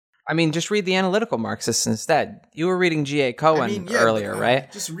work. I mean, just read the analytical Marxists instead. You were reading G.A. Cohen earlier,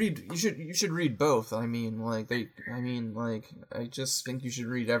 right? Just read. You should read both. I mean, like I just think you should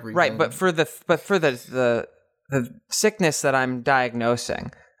read everything. Right, but for the sickness that I'm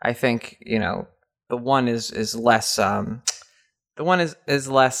diagnosing, I think, you know, the one is less is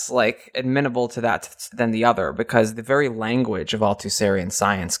less like admissible to that than the other, because the very language of Althusserian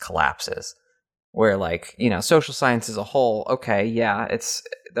science collapses. Where, like, you know, social science as a whole, okay, yeah,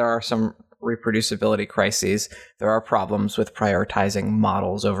 there are some reproducibility crises. There are problems with prioritizing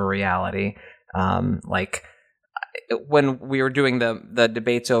models over reality. Like when we were doing the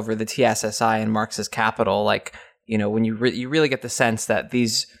debates over the TSSI and Marx's Capital, like, you know, when you really get the sense that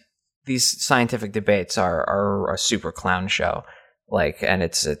these scientific debates are a super clown show. Like, and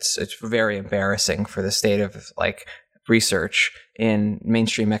it's very embarrassing for the state of like research in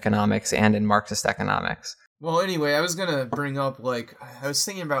mainstream economics and in Marxist economics. Well, anyway, I was gonna bring up, like, I was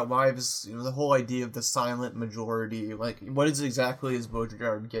thinking about why this, you know, the whole idea of the silent majority, like, what exactly is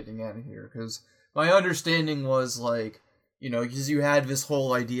Baudrillard getting at here? Because my understanding was, like, you know, because you had this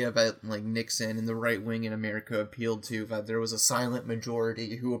whole idea that, like, Nixon and the right wing in America appealed to, that there was a silent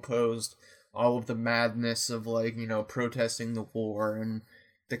majority who opposed all of the madness of, like, you know, protesting the war and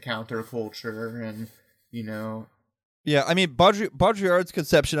the counterculture and, you know... Yeah, I mean, Baudrillard's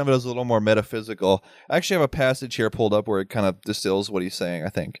conception of it is a little more metaphysical. I actually have a passage here pulled up where it kind of distills what he's saying, I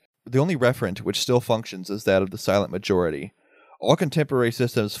think. The only referent which still functions is that of the silent majority. All contemporary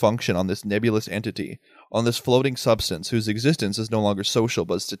systems function on this nebulous entity, on this floating substance whose existence is no longer social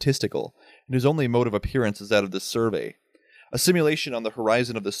but statistical, and whose only mode of appearance is that of the survey. A simulation on the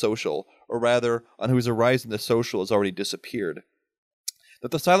horizon of the social, or rather, on whose horizon the social has already disappeared. That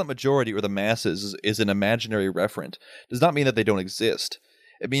the silent majority or the masses is an imaginary referent does not mean that they don't exist.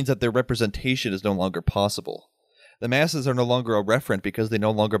 It means that their representation is no longer possible. The masses are no longer a referent because they no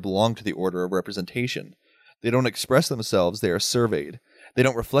longer belong to the order of representation. They don't express themselves, they are surveyed. They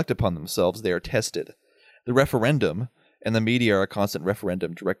don't reflect upon themselves, they are tested. The referendum, and the media are a constant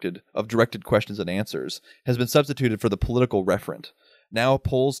referendum directed questions and answers, has been substituted for the political referent. Now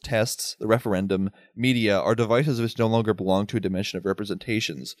polls, tests, the referendum, media are devices which no longer belong to a dimension of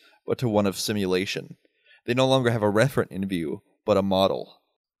representations, but to one of simulation. They no longer have a referent in view, but a model.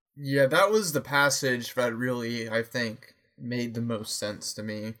 Yeah, that was the passage that really, I think, made the most sense to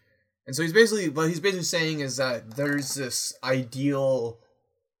me. And so what he's basically saying is that there's this ideal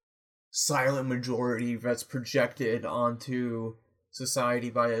silent majority that's projected onto society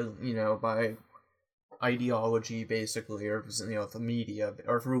by ideology, basically, or the media,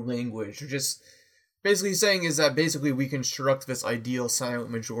 or through language, or just basically saying is that basically we construct this ideal silent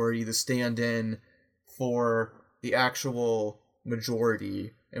majority to stand in for the actual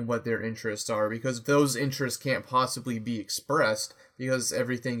majority and what their interests are, because those interests can't possibly be expressed because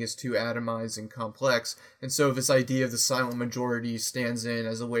everything is too atomized and complex. And so this idea of the silent majority stands in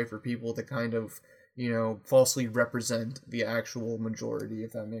as a way for people to kind of, falsely represent the actual majority,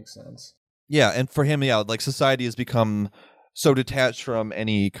 if that makes sense. Yeah, and for him, like society has become so detached from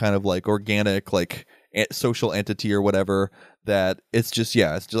any kind of like organic, like social entity or whatever, that it's just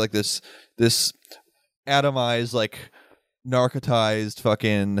like this atomized, like narcotized,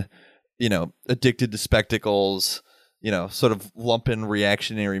 fucking, addicted to spectacles, sort of lumpen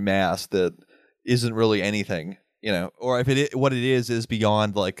reactionary mass that isn't really anything, or if what it is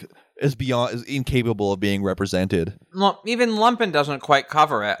beyond is incapable of being represented. Well, even lumpen doesn't quite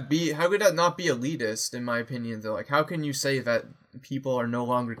cover it. How could that not be elitist, in my opinion, though? Like, how can you say that people are no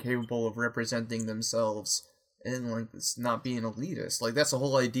longer capable of representing themselves and, like, it's not being elitist? Like, that's the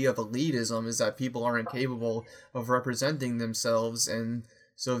whole idea of elitism, is that people aren't capable of representing themselves, and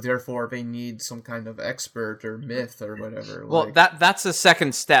so therefore they need some kind of expert or myth or whatever. Well, that's the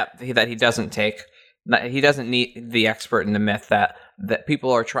second step that he doesn't take. He doesn't need the expert in the myth, that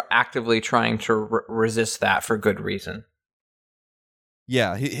people are actively trying to resist that for good reason.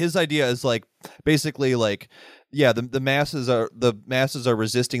 Yeah, his idea is like basically like, yeah, the masses are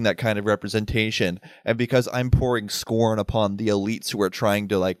resisting that kind of representation, and because I'm pouring scorn upon the elites who are trying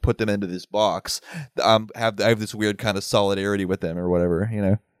to like put them into this box, I have this weird kind of solidarity with them or whatever,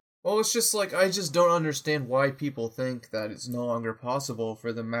 Well, it's just like, I just don't understand why people think that it's no longer possible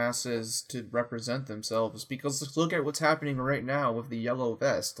for the masses to represent themselves, because let's look at what's happening right now with the Yellow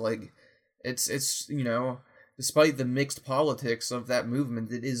Vest. Like, it's despite the mixed politics of that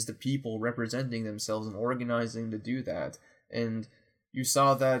movement, it is the people representing themselves and organizing to do that. And you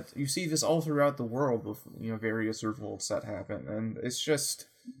see this all throughout the world with, various revolts that happen, and it's just...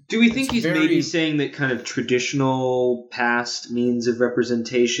 Do we think he's maybe saying that kind of traditional past means of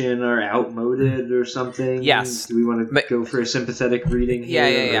representation are outmoded or something? Yes. Do we want to go for a sympathetic reading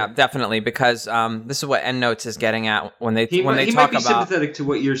here? Yeah, definitely, because this is what EndNotes is getting at when they talk about... He might be sympathetic to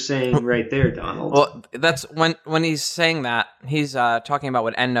what you're saying right there, Donald. Well, that's when he's saying that, he's talking about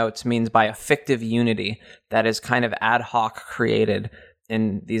what EndNotes means by a fictive unity that is kind of ad hoc created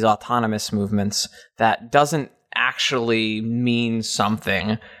in these autonomous movements that doesn't actually mean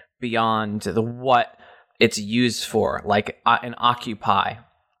something beyond what it's used for, like an Occupy,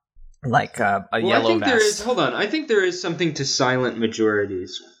 like a Yellow Vest. I think there is something to silent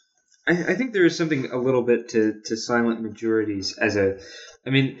majorities. I think there is something a little bit to silent majorities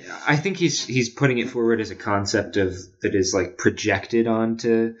I think he's putting it forward as a concept that is like projected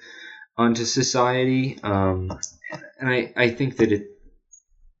onto society, and I think that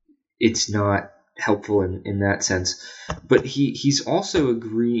it's not helpful in that sense, but he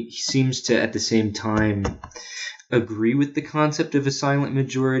seems to at the same time agree with the concept of a silent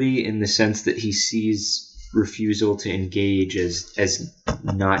majority, in the sense that he sees refusal to engage as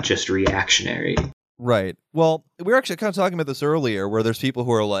not just reactionary. Right. Well, we were actually kind of talking about this earlier, where there's people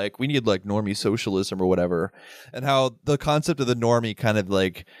who are like, we need like normie socialism or whatever, and how the concept of the normie kind of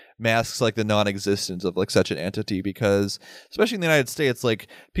like masks like the non-existence of like such an entity, because especially in the United States, like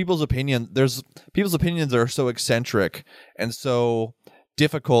people's opinions are so eccentric and so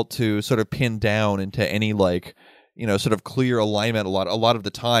difficult to sort of pin down into any like, sort of clear alignment a lot of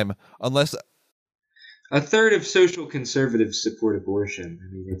the time, unless... A third of social conservatives support abortion.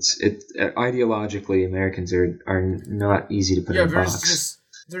 I mean, it's ideologically, Americans are not easy to put in a box.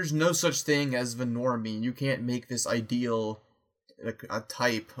 There's no such thing as the normie. You can't make this ideal, like, a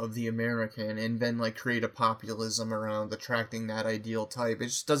type of the American and then like create a populism around attracting that ideal type. It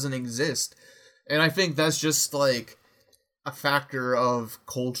just doesn't exist. And I think that's just like a factor of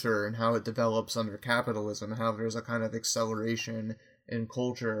culture and how it develops under capitalism, how there's a kind of acceleration in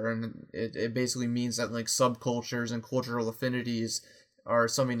culture, and it basically means that like subcultures and cultural affinities are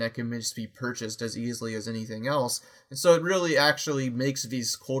something that can just be purchased as easily as anything else. And so it really actually makes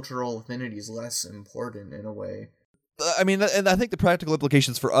these cultural affinities less important in a way. I mean, and I think the practical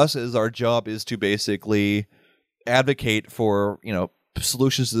implications for us is our job is to basically advocate for,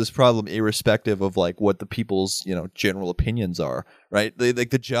 solutions to this problem, irrespective of like what the people's, general opinions are, right?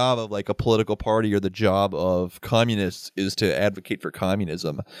 Like the job of like a political party or the job of communists is to advocate for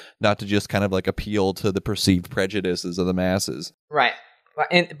communism, not to just kind of like appeal to the perceived prejudices of the masses. Right.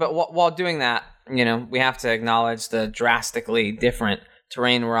 But while doing that, we have to acknowledge the drastically different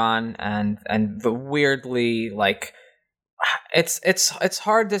terrain we're on, and the weirdly like it's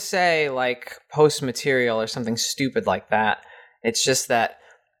hard to say like post material or something stupid like that. It's just that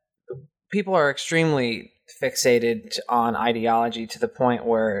people are extremely fixated on ideology to the point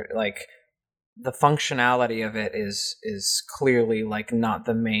where like the functionality of it is clearly like not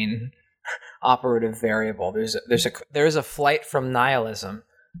the main operative variable. There is a flight from nihilism.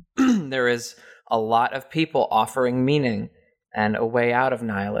 There is a lot of people offering meaning and a way out of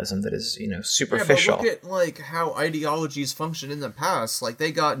nihilism that is, superficial. Yeah, but look at like how ideologies functioned in the past. Like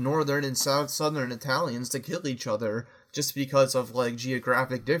they got northern and southern Italians to kill each other just because of like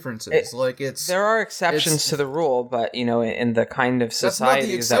geographic differences. There are exceptions to the rule, but in the kind of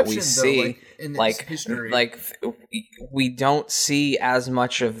societies that we see, we don't see as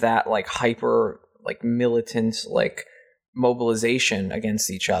much of that like hyper like militant like mobilization against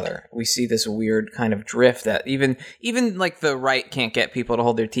each other. We see this weird kind of drift that even like the right can't get people to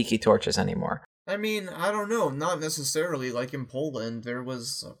hold their tiki torches anymore. I mean, I don't know, not necessarily. Like in Poland, there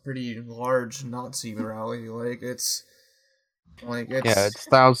was a pretty large Nazi rally. It's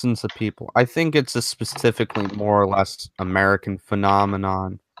thousands of people. I think it's a specifically more or less American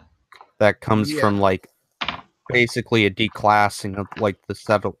phenomenon that comes from like basically a declassing of like the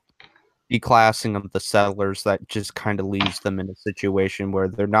settlers that just kind of leaves them in a situation where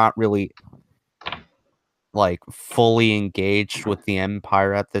they're not really like fully engaged with the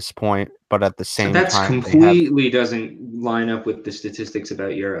empire at this point, but at the same time, that completely doesn't line up with the statistics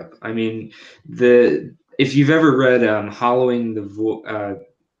about Europe. I mean, if you've ever read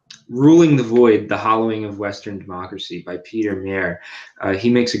Ruling the Void, The Hollowing of Western Democracy by Peter Mayer, he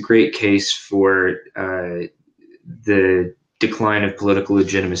makes a great case for the decline of political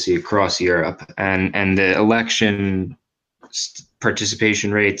legitimacy across Europe and the election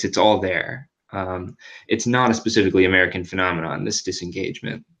participation rates. It's all there. It's not a specifically American phenomenon, this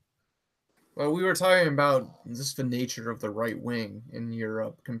disengagement. Well, we were talking about just the nature of the right wing in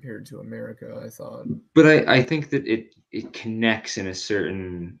Europe compared to America, I thought. But I think that it connects in a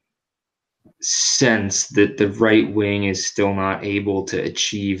certain sense that the right wing is still not able to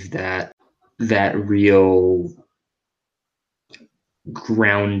achieve that real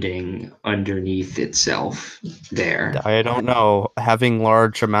grounding underneath itself there. I don't know. Having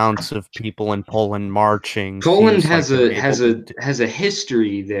large amounts of people in Poland marching. Poland has a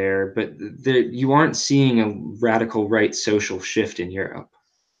history there, but you aren't seeing a radical right social shift in Europe.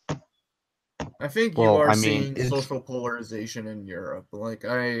 I think you are seeing social polarization in Europe. Like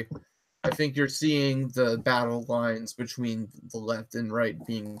I think you're seeing the battle lines between the left and right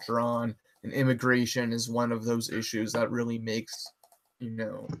being drawn, and immigration is one of those issues that really makes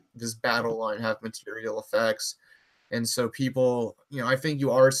this battle line have material effects. And so people, I think you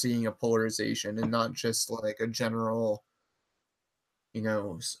are seeing a polarization and not just like a general,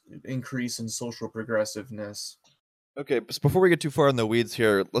 increase in social progressiveness. Okay, but before we get too far in the weeds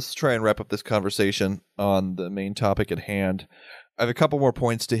here, let's try and wrap up this conversation on the main topic at hand. I have a couple more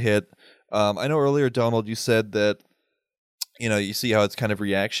points to hit. I know earlier, Donald, you said that you see how it's kind of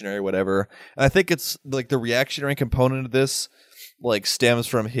reactionary or whatever. And I think it's like the reactionary component of this like stems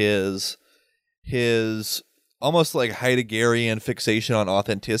from his almost like Heideggerian fixation on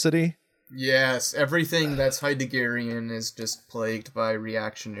authenticity. Yes, everything that's Heideggerian is just plagued by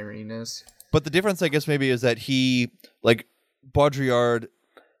reactionariness. But the difference, I guess, maybe is that he, like, Baudrillard,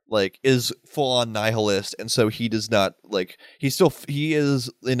 like, is full-on nihilist, and so he does not, like, he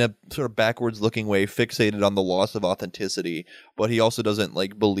is, in a sort of backwards-looking way, fixated on the loss of authenticity, but he also doesn't,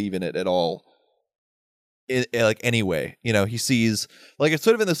 like, believe in it at all. Like anyway, he sees like it's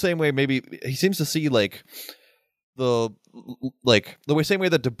sort of in the same way. Maybe he seems to see like the same way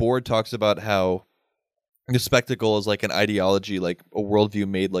that Debord talks about how the spectacle is like an ideology, like a worldview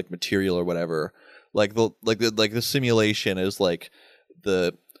made like material or whatever. Like the simulation is like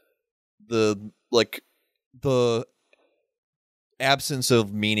the absence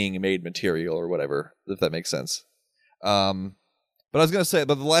of meaning made material or whatever. If that makes sense. But I was gonna say,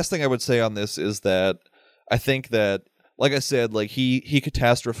 but the last thing I would say on this is that I think that, like I said, like he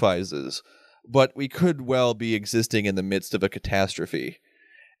catastrophizes but we could well be existing in the midst of a catastrophe.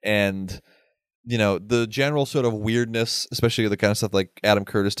 And the general sort of weirdness, especially the kind of stuff like Adam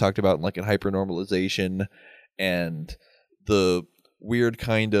Curtis talked about, like in hypernormalization, and the weird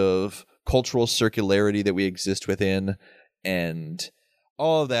kind of cultural circularity that we exist within, and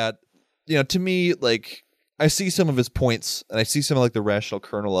all of that, to me, like, I see some of his points, and I see some of like the rational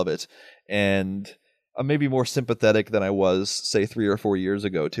kernel of it, and I'm maybe more sympathetic than I was, say, 3 or 4 years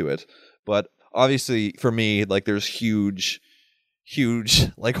ago to it. But obviously, for me, like, there's huge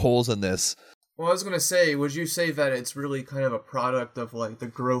like holes in this. Well, I was going to say, would you say that it's really kind of a product of like the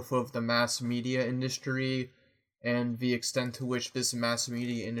growth of the mass media industry and the extent to which this mass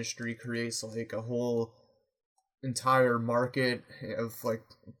media industry creates like a whole entire market of like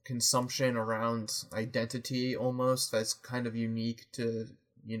consumption around identity almost that's kind of unique to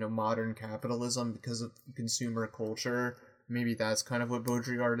modern capitalism because of consumer culture? Maybe that's kind of what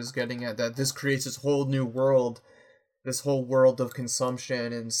Baudrillard is getting at, that this creates this whole new world, this whole world of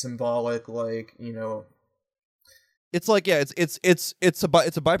consumption and symbolic, like, It's like, yeah, it's a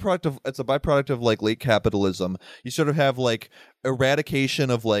byproduct of like late capitalism. You sort of have like eradication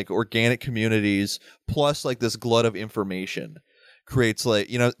of like organic communities plus like this glut of information creates like,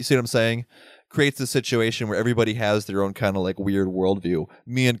 you see what I'm saying? Creates a situation where everybody has their own kind of like weird worldview,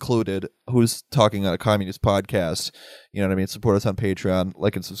 me included, who's talking on a communist podcast. You know what I mean? Support us on Patreon,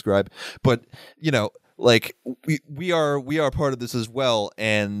 like and subscribe. But like we are part of this as well,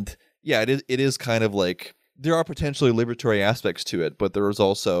 and yeah, it is kind of like there are potentially liberatory aspects to it, but there is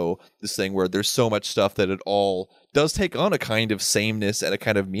also this thing where there's so much stuff that it all does take on a kind of sameness and a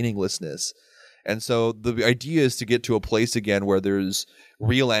kind of meaninglessness. And so the idea is to get to a place again where there's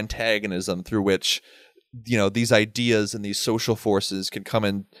real antagonism through which, these ideas and these social forces can come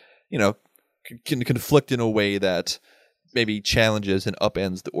and, can conflict in a way that maybe challenges and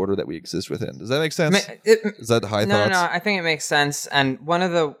upends the order that we exist within. Does that make sense? Is that high thoughts? No, I think it makes sense. And one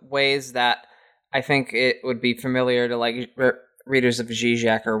of the ways that I think it would be familiar to like readers of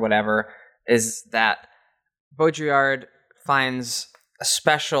Zizek or whatever is that Baudrillard finds a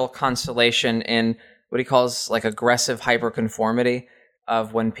special consolation in what he calls like aggressive hyperconformity,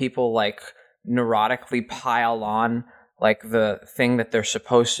 of when people like neurotically pile on like the thing that they're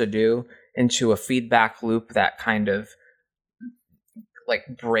supposed to do into a feedback loop that kind of like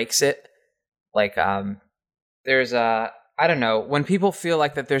breaks it. Like there's a, I don't know, when people feel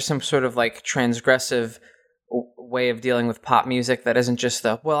like that there's some sort of like transgressive way of dealing with pop music that isn't just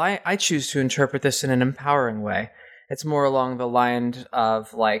I choose to interpret this in an empowering way. It's more along the line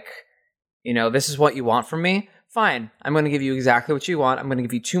of like, this is what you want from me. Fine, I'm going to give you exactly what you want. I'm going to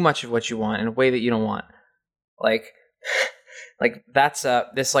give you too much of what you want in a way that you don't want. Like that's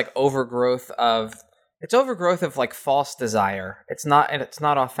this like overgrowth of like false desire. It's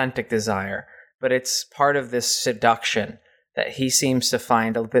not authentic desire, but it's part of this seduction that he seems to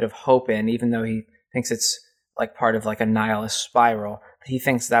find a bit of hope in, even though he thinks it's like part of like a nihilist spiral. He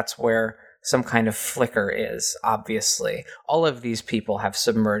thinks that's where some kind of flicker is, obviously. All of these people have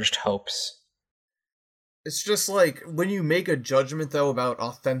submerged hopes. It's just like when you make a judgment though about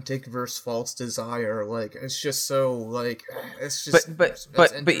authentic versus false desire, like it's just so like it's just.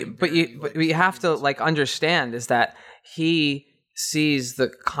 But you have to like understand is that he sees the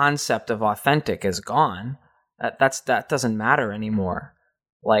concept of authentic as gone. That doesn't matter anymore.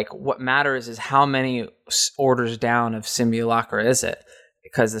 Like what matters is how many orders down of simulacra is it,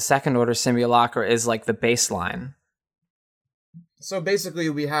 because the second order simulacra is like the baseline. So basically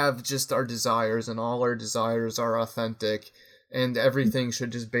we have just our desires, and all our desires are authentic, and everything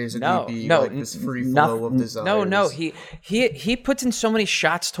should just basically be like this free flow of desires. No, he puts in so many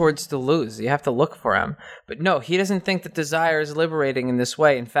shots towards Deleuze. You have to look for him. But no, he doesn't think that desire is liberating in this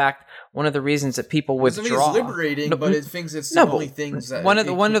way. In fact, one of the reasons that people withdraw... It's liberating, but it thinks it's the only things that... One of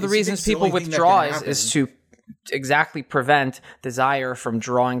the reasons people withdraw is to exactly prevent desire from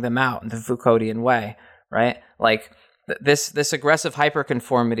drawing them out in the Foucauldian way, right? Like... This aggressive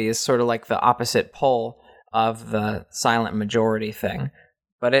hyperconformity is sort of like the opposite pole of the silent majority thing,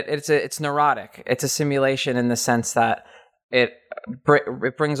 but it's neurotic. It's a simulation in the sense that it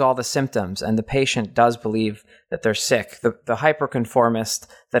brings all the symptoms, and the patient does believe that they're sick. The hyperconformist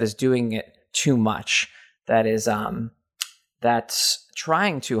that is doing it too much, that is that's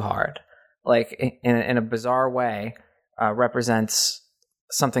trying too hard, like in a bizarre way, represents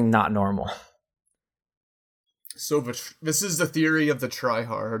something not normal. So this is the theory of the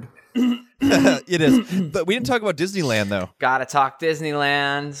try-hard. It is. But we didn't talk about Disneyland, though. Gotta talk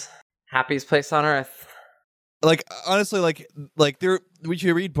Disneyland. Happiest place on earth. Like, honestly, like there, when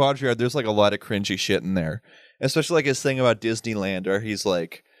you read Baudrillard, there's like a lot of cringy shit in there. Especially like his thing about Disneyland, where he's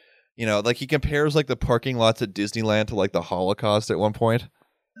like, You know, like he compares like the parking lots at Disneyland to like the Holocaust at one point.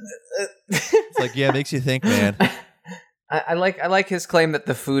 It's like, yeah, it makes you think, man. I like his claim that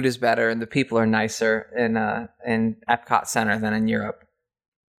the food is better and the people are nicer in Epcot Center than in Europe.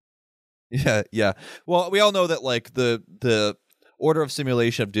 Yeah. Well, we all know that like the Order of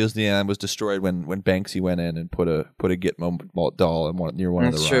Simulation of Disneyland was destroyed when Banksy went in and put a Gitmo doll in near one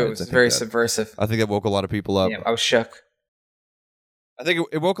of the rides. That's true. It was very subversive. I think that woke a lot of people up. Yeah, I was shook. I think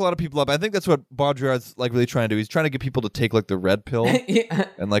it woke a lot of people up. I think that's what Baudrillard's like really trying to do. He's trying to get people to take like the red pill Yeah.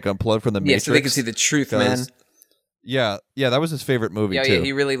 and like unplug from the Matrix. So they can see the truth, man. Yeah, that was his favorite movie too. Yeah,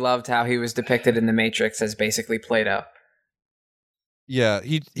 he really loved how he was depicted in the Matrix as basically Plato. Yeah,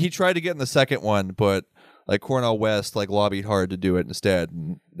 he tried to get in the second one, but like Cornel West like lobbied hard to do it instead,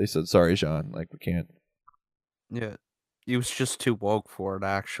 and they said, "Sorry, Sean, like we can't." Yeah, he was just too woke for it,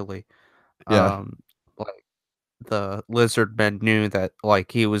 actually. Yeah. Like the lizard men knew that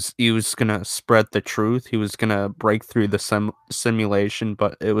like he was gonna spread the truth. He was gonna break through the simulation,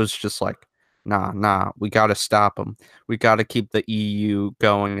 but it was just like, nah, we gotta stop him. We gotta keep the EU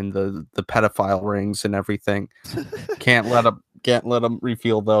going and the pedophile rings and everything. Can't let him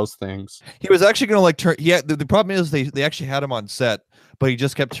reveal those things. He was actually going to like turn. Yeah, the problem is they actually had him on set, but he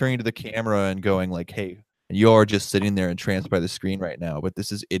just kept turning to the camera and going like, "Hey, you are just sitting there entranced by the screen right now, but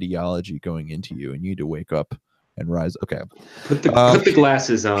this is ideology going into you, and you need to wake up and rise." Okay, put the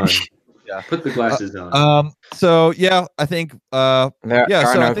glasses on. Yeah, put the glasses on. So yeah, I think. There are so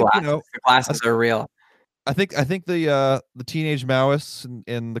no I think glasses. The glasses are real. I think the teenage Maoists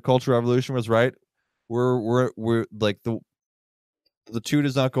in the Cultural Revolution was right. We're like the two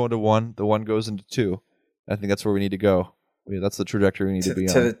does not go into one. The one goes into two. I think that's where we need to go. That's the trajectory we need to be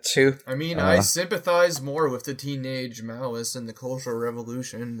on. To the two. I mean, I sympathize more with the teenage Maoists and the Cultural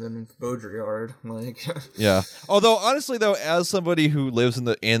Revolution than with Baudrillard. Like, yeah. Although honestly, though, as somebody who lives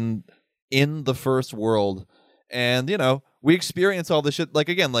in the first world, and you know, we experience all this shit. Like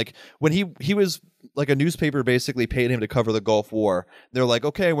again, like when he was like a newspaper basically paid him to cover the Gulf War. They're like,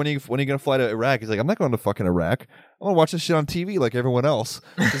 okay, when are you gonna fly to Iraq? He's like, I'm not going to fucking Iraq. I'm gonna watch this shit on TV like everyone else,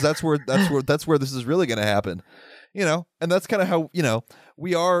 because that's where this is really gonna happen. You know, and that's kind of how, you know,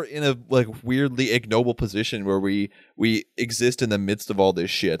 we are in a like weirdly ignoble position where we exist in the midst of all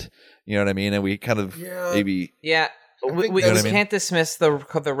this shit. You know what I mean? And we kind of maybe we can't dismiss the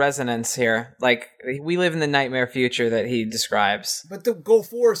resonance here. Like, we live in the nightmare future that he describes. But the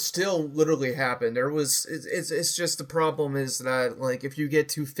Gulf War still literally happened. It's just the problem is that, like, if you get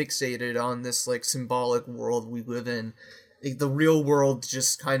too fixated on this, like, symbolic world we live in, the real world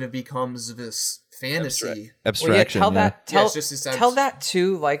just kind of becomes this fantasy. Abstraction. Well, tell that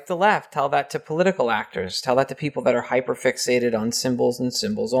to, like, the left. Tell that to political actors. Tell that to people that are hyper-fixated on symbols and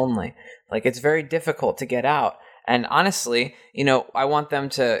symbols only. Like, it's very difficult to get out. And honestly, you know, I want them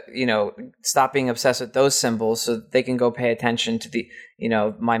to, you know, stop being obsessed with those symbols so that they can go pay attention to the, you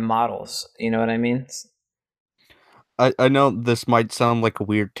know, my models. You know what I mean? I know this might sound like a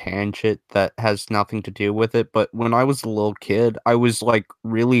weird tangent that has nothing to do with it, but when I was a little kid, I was like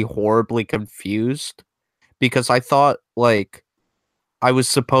really horribly confused because I thought like I was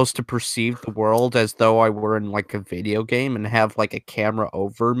supposed to perceive the world as though I were in like a video game and have like a camera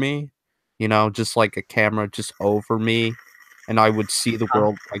over me. You know, just like a camera just over me, and I would see the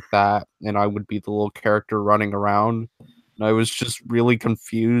world like that, and I would be the little character running around. And I was just really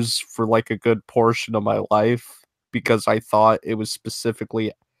confused for like a good portion of my life because I thought it was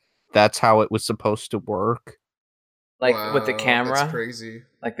specifically that's how it was supposed to work. Like with the camera? That's crazy.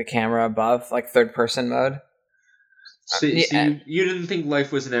 Like the camera above, like third person mode? So you didn't think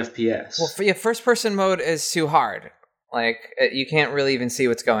life was an FPS? Well, first person mode is too hard. Like, you can't really even see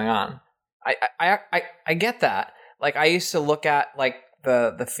what's going on. I get that. Like, I used to look at like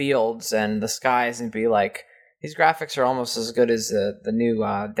the fields and the skies and be like, these graphics are almost as good as the new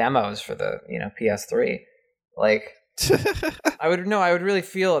demos for the, you know, PS3. Like, I would really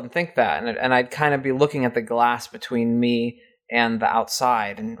feel and think that, and I'd kind of be looking at the glass between me and the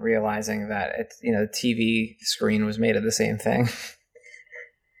outside and realizing that it's, you know, the TV screen was made of the same thing.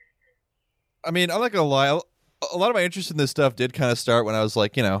 I mean, I'm not gonna lie. A lot of my interest in this stuff did kind of start when I was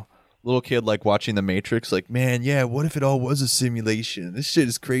like, you know, little kid, like watching The Matrix. Like, man, yeah, what if it all was a simulation? This shit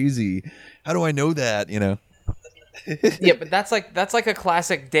is crazy. How do I know that? You know. Yeah, but that's like a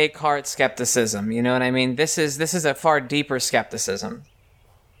classic Descartes skepticism. You know what I mean? This is a far deeper skepticism.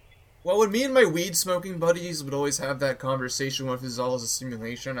 Well, when me and my weed smoking buddies would always have that conversation with it's all as a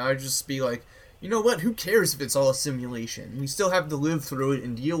simulation, I'd just be like, you know what, who cares if it's all a simulation? We still have to live through it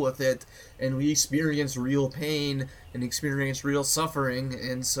and deal with it, and we experience real pain and experience real suffering,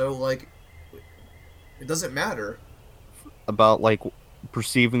 and so, like, it doesn't matter. About, like,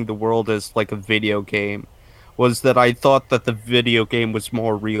 perceiving the world as like a video game was that I thought that the video game was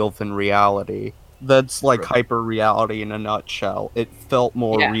more real than reality. That's like hyper reality in a nutshell. It felt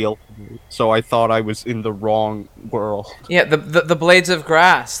more real to me, so I thought I was in the wrong world. Yeah, the blades of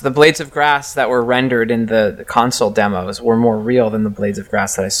grass that were rendered in the console demos were more real than the blades of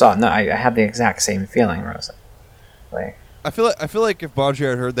grass that I saw. No, I had the exact same feeling, Rosa. Like, I feel like if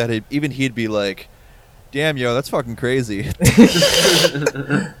Baudrillard heard that, even he'd be like, "Damn, yo, that's fucking crazy."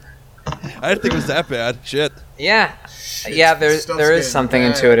 I didn't think it was that bad. Shit. Yeah, Shit, yeah. this stuff's There is getting something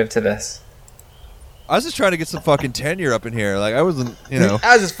bad. intuitive to this. I was just trying to get some fucking tenure up in here. Like I wasn't, you know.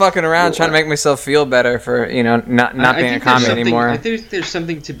 I was just fucking around trying to make myself feel better for not I being a think commie anymore. I think there's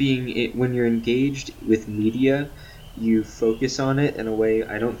something to being when you're engaged with media, you focus on it in a way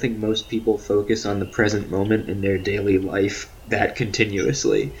I don't think most people focus on the present moment in their daily life that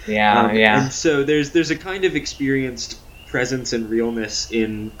continuously. Yeah, yeah. And so there's a kind of experienced presence and realness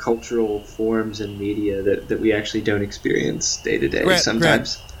in cultural forms and media that we actually don't experience day to day Grant,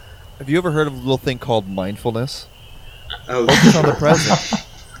 sometimes. Have you ever heard of a little thing called mindfulness? Oh, Focus on the present.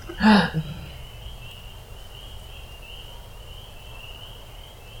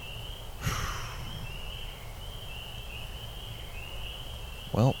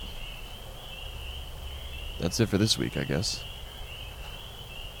 Well, that's it for this week, I guess.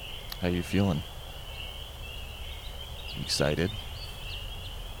 How you feeling? Excited?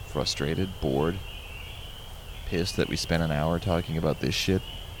 Frustrated? Bored? Pissed that we spent an hour talking about this shit?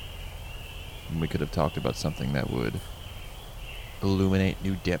 And we could have talked about something that would illuminate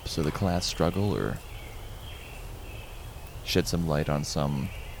new depths of the class struggle, or shed some light on some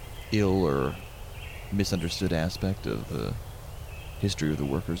ill or misunderstood aspect of the history of the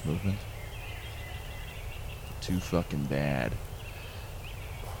workers' movement. Too fucking bad.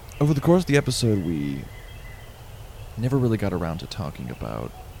 Over the course of the episode, we never really got around to talking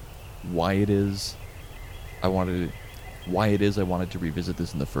about why it is I wanted to revisit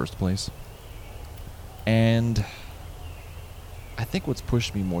this in the first place. And I think what's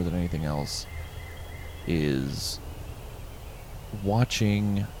pushed me more than anything else is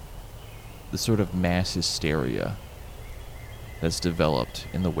watching the sort of mass hysteria that's developed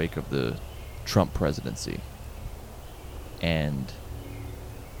in the wake of the Trump presidency. And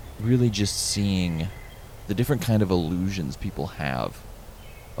really just seeing the different kind of illusions people have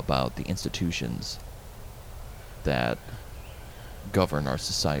about the institutions that govern our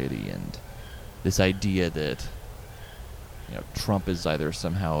society, and this idea that Trump is either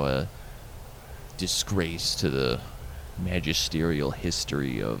somehow a disgrace to the magisterial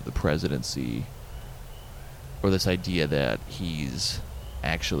history of the presidency, or this idea that he's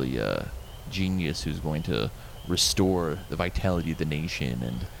actually a genius who's going to restore the vitality of the nation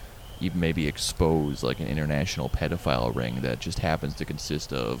and even maybe expose like an international pedophile ring that just happens to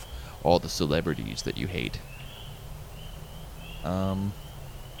consist of all the celebrities that you hate.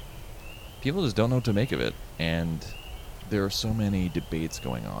 People just don't know what to make of it, and there are so many debates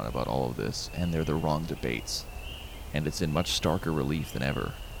going on about all of this, and they're the wrong debates, and it's in much starker relief than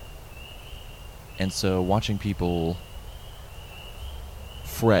ever. And so watching people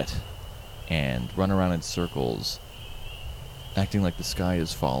fret and run around in circles, acting like the sky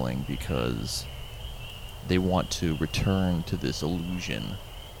is falling because they want to return to this illusion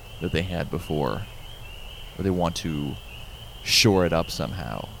that they had before, or they want to shore it up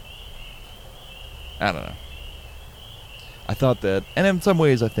somehow. I don't know. I thought that, and in some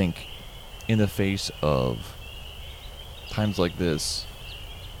ways I think, in the face of times like this,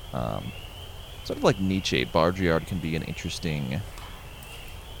 sort of like Nietzsche, Baudrillard can be an interesting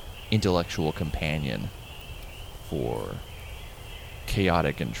intellectual companion for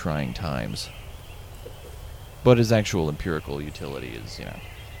chaotic and trying times. But his actual empirical utility is,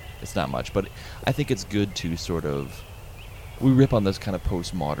 it's not much. But I think it's good to sort of, we rip on this kind of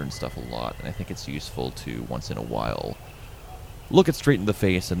postmodern stuff a lot, and I think it's useful to, once in a while, look it straight in the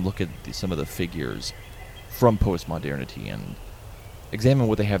face and look at some of the figures from postmodernity and examine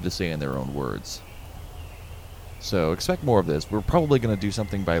what they have to say in their own words. So expect more of this. We're probably going to do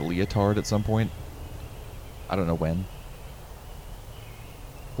something by Leotard at some point. I don't know when.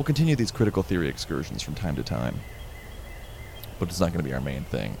 We'll continue these critical theory excursions from time to time, but it's not going to be our main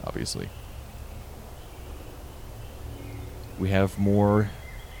thing, obviously. We have more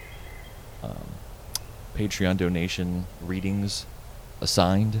Patreon donation readings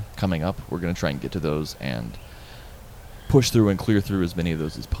assigned coming up. We're going to try and get to those and push through and clear through as many of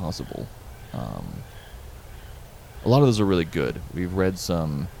those as possible. A lot of those are really good. We've read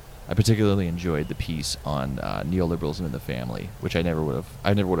some. I particularly enjoyed the piece on neoliberalism in the family, which I never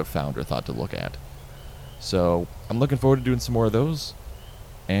would have found or thought to look at. So I'm looking forward to doing some more of those.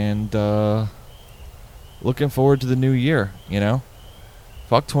 And looking forward to the new year, you know?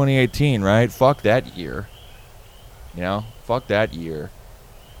 Fuck 2018, right? Fuck that year. You know? Fuck that year.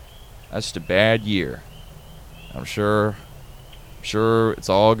 That's just a bad year. I'm sure it's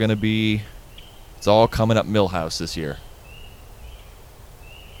all gonna be... It's all coming up Millhouse this year.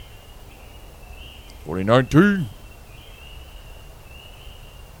 2019.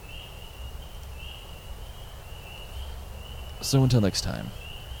 So until next time.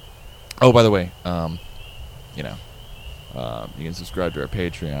 Oh, by the way, you know, you can subscribe to our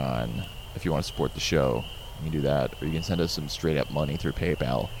Patreon if you want to support the show. You can do that, or you can send us some straight up money through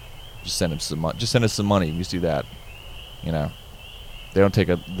PayPal. Just send us some money. You can just do that. You know, they don't take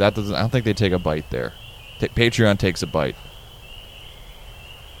a. That doesn't. I don't think they take a bite there. Patreon takes a bite.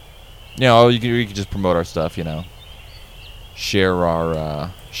 You know, you can just promote our stuff. You know, share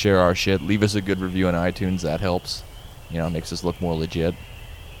our shit. Leave us a good review on iTunes. That helps. You know, makes us look more legit.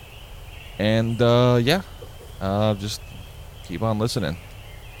 And yeah, just keep on listening.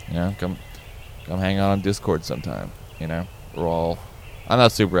 You know, come hang out on Discord sometime. You know, I'm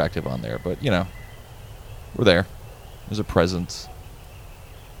not super active on there, but you know, we're there. There's a presence.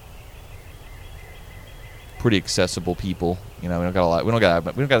 Pretty accessible people. You know, we don't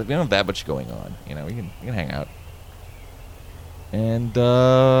have that much going on. You know, we can hang out. And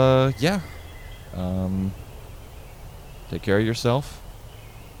yeah. Take care of yourself.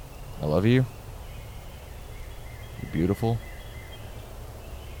 I love you. You're beautiful.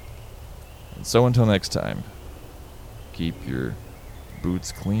 And so until next time, keep your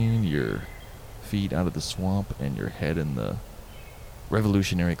boots clean, your feet out of the swamp, and your head in the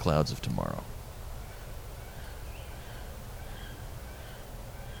revolutionary clouds of tomorrow.